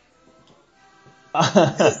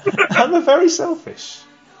 I'm a very selfish.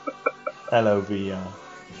 LOVR.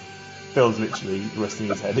 Bill's literally resting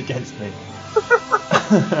his head against me.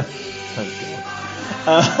 Oh,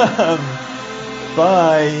 God.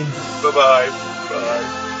 Bye. Bye-bye.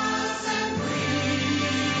 Bye.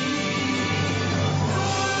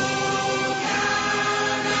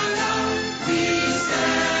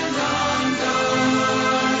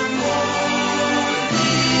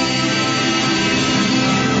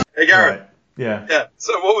 Hey, Gareth. Right. Yeah. Yeah,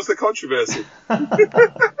 so what was the controversy?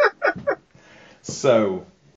 So,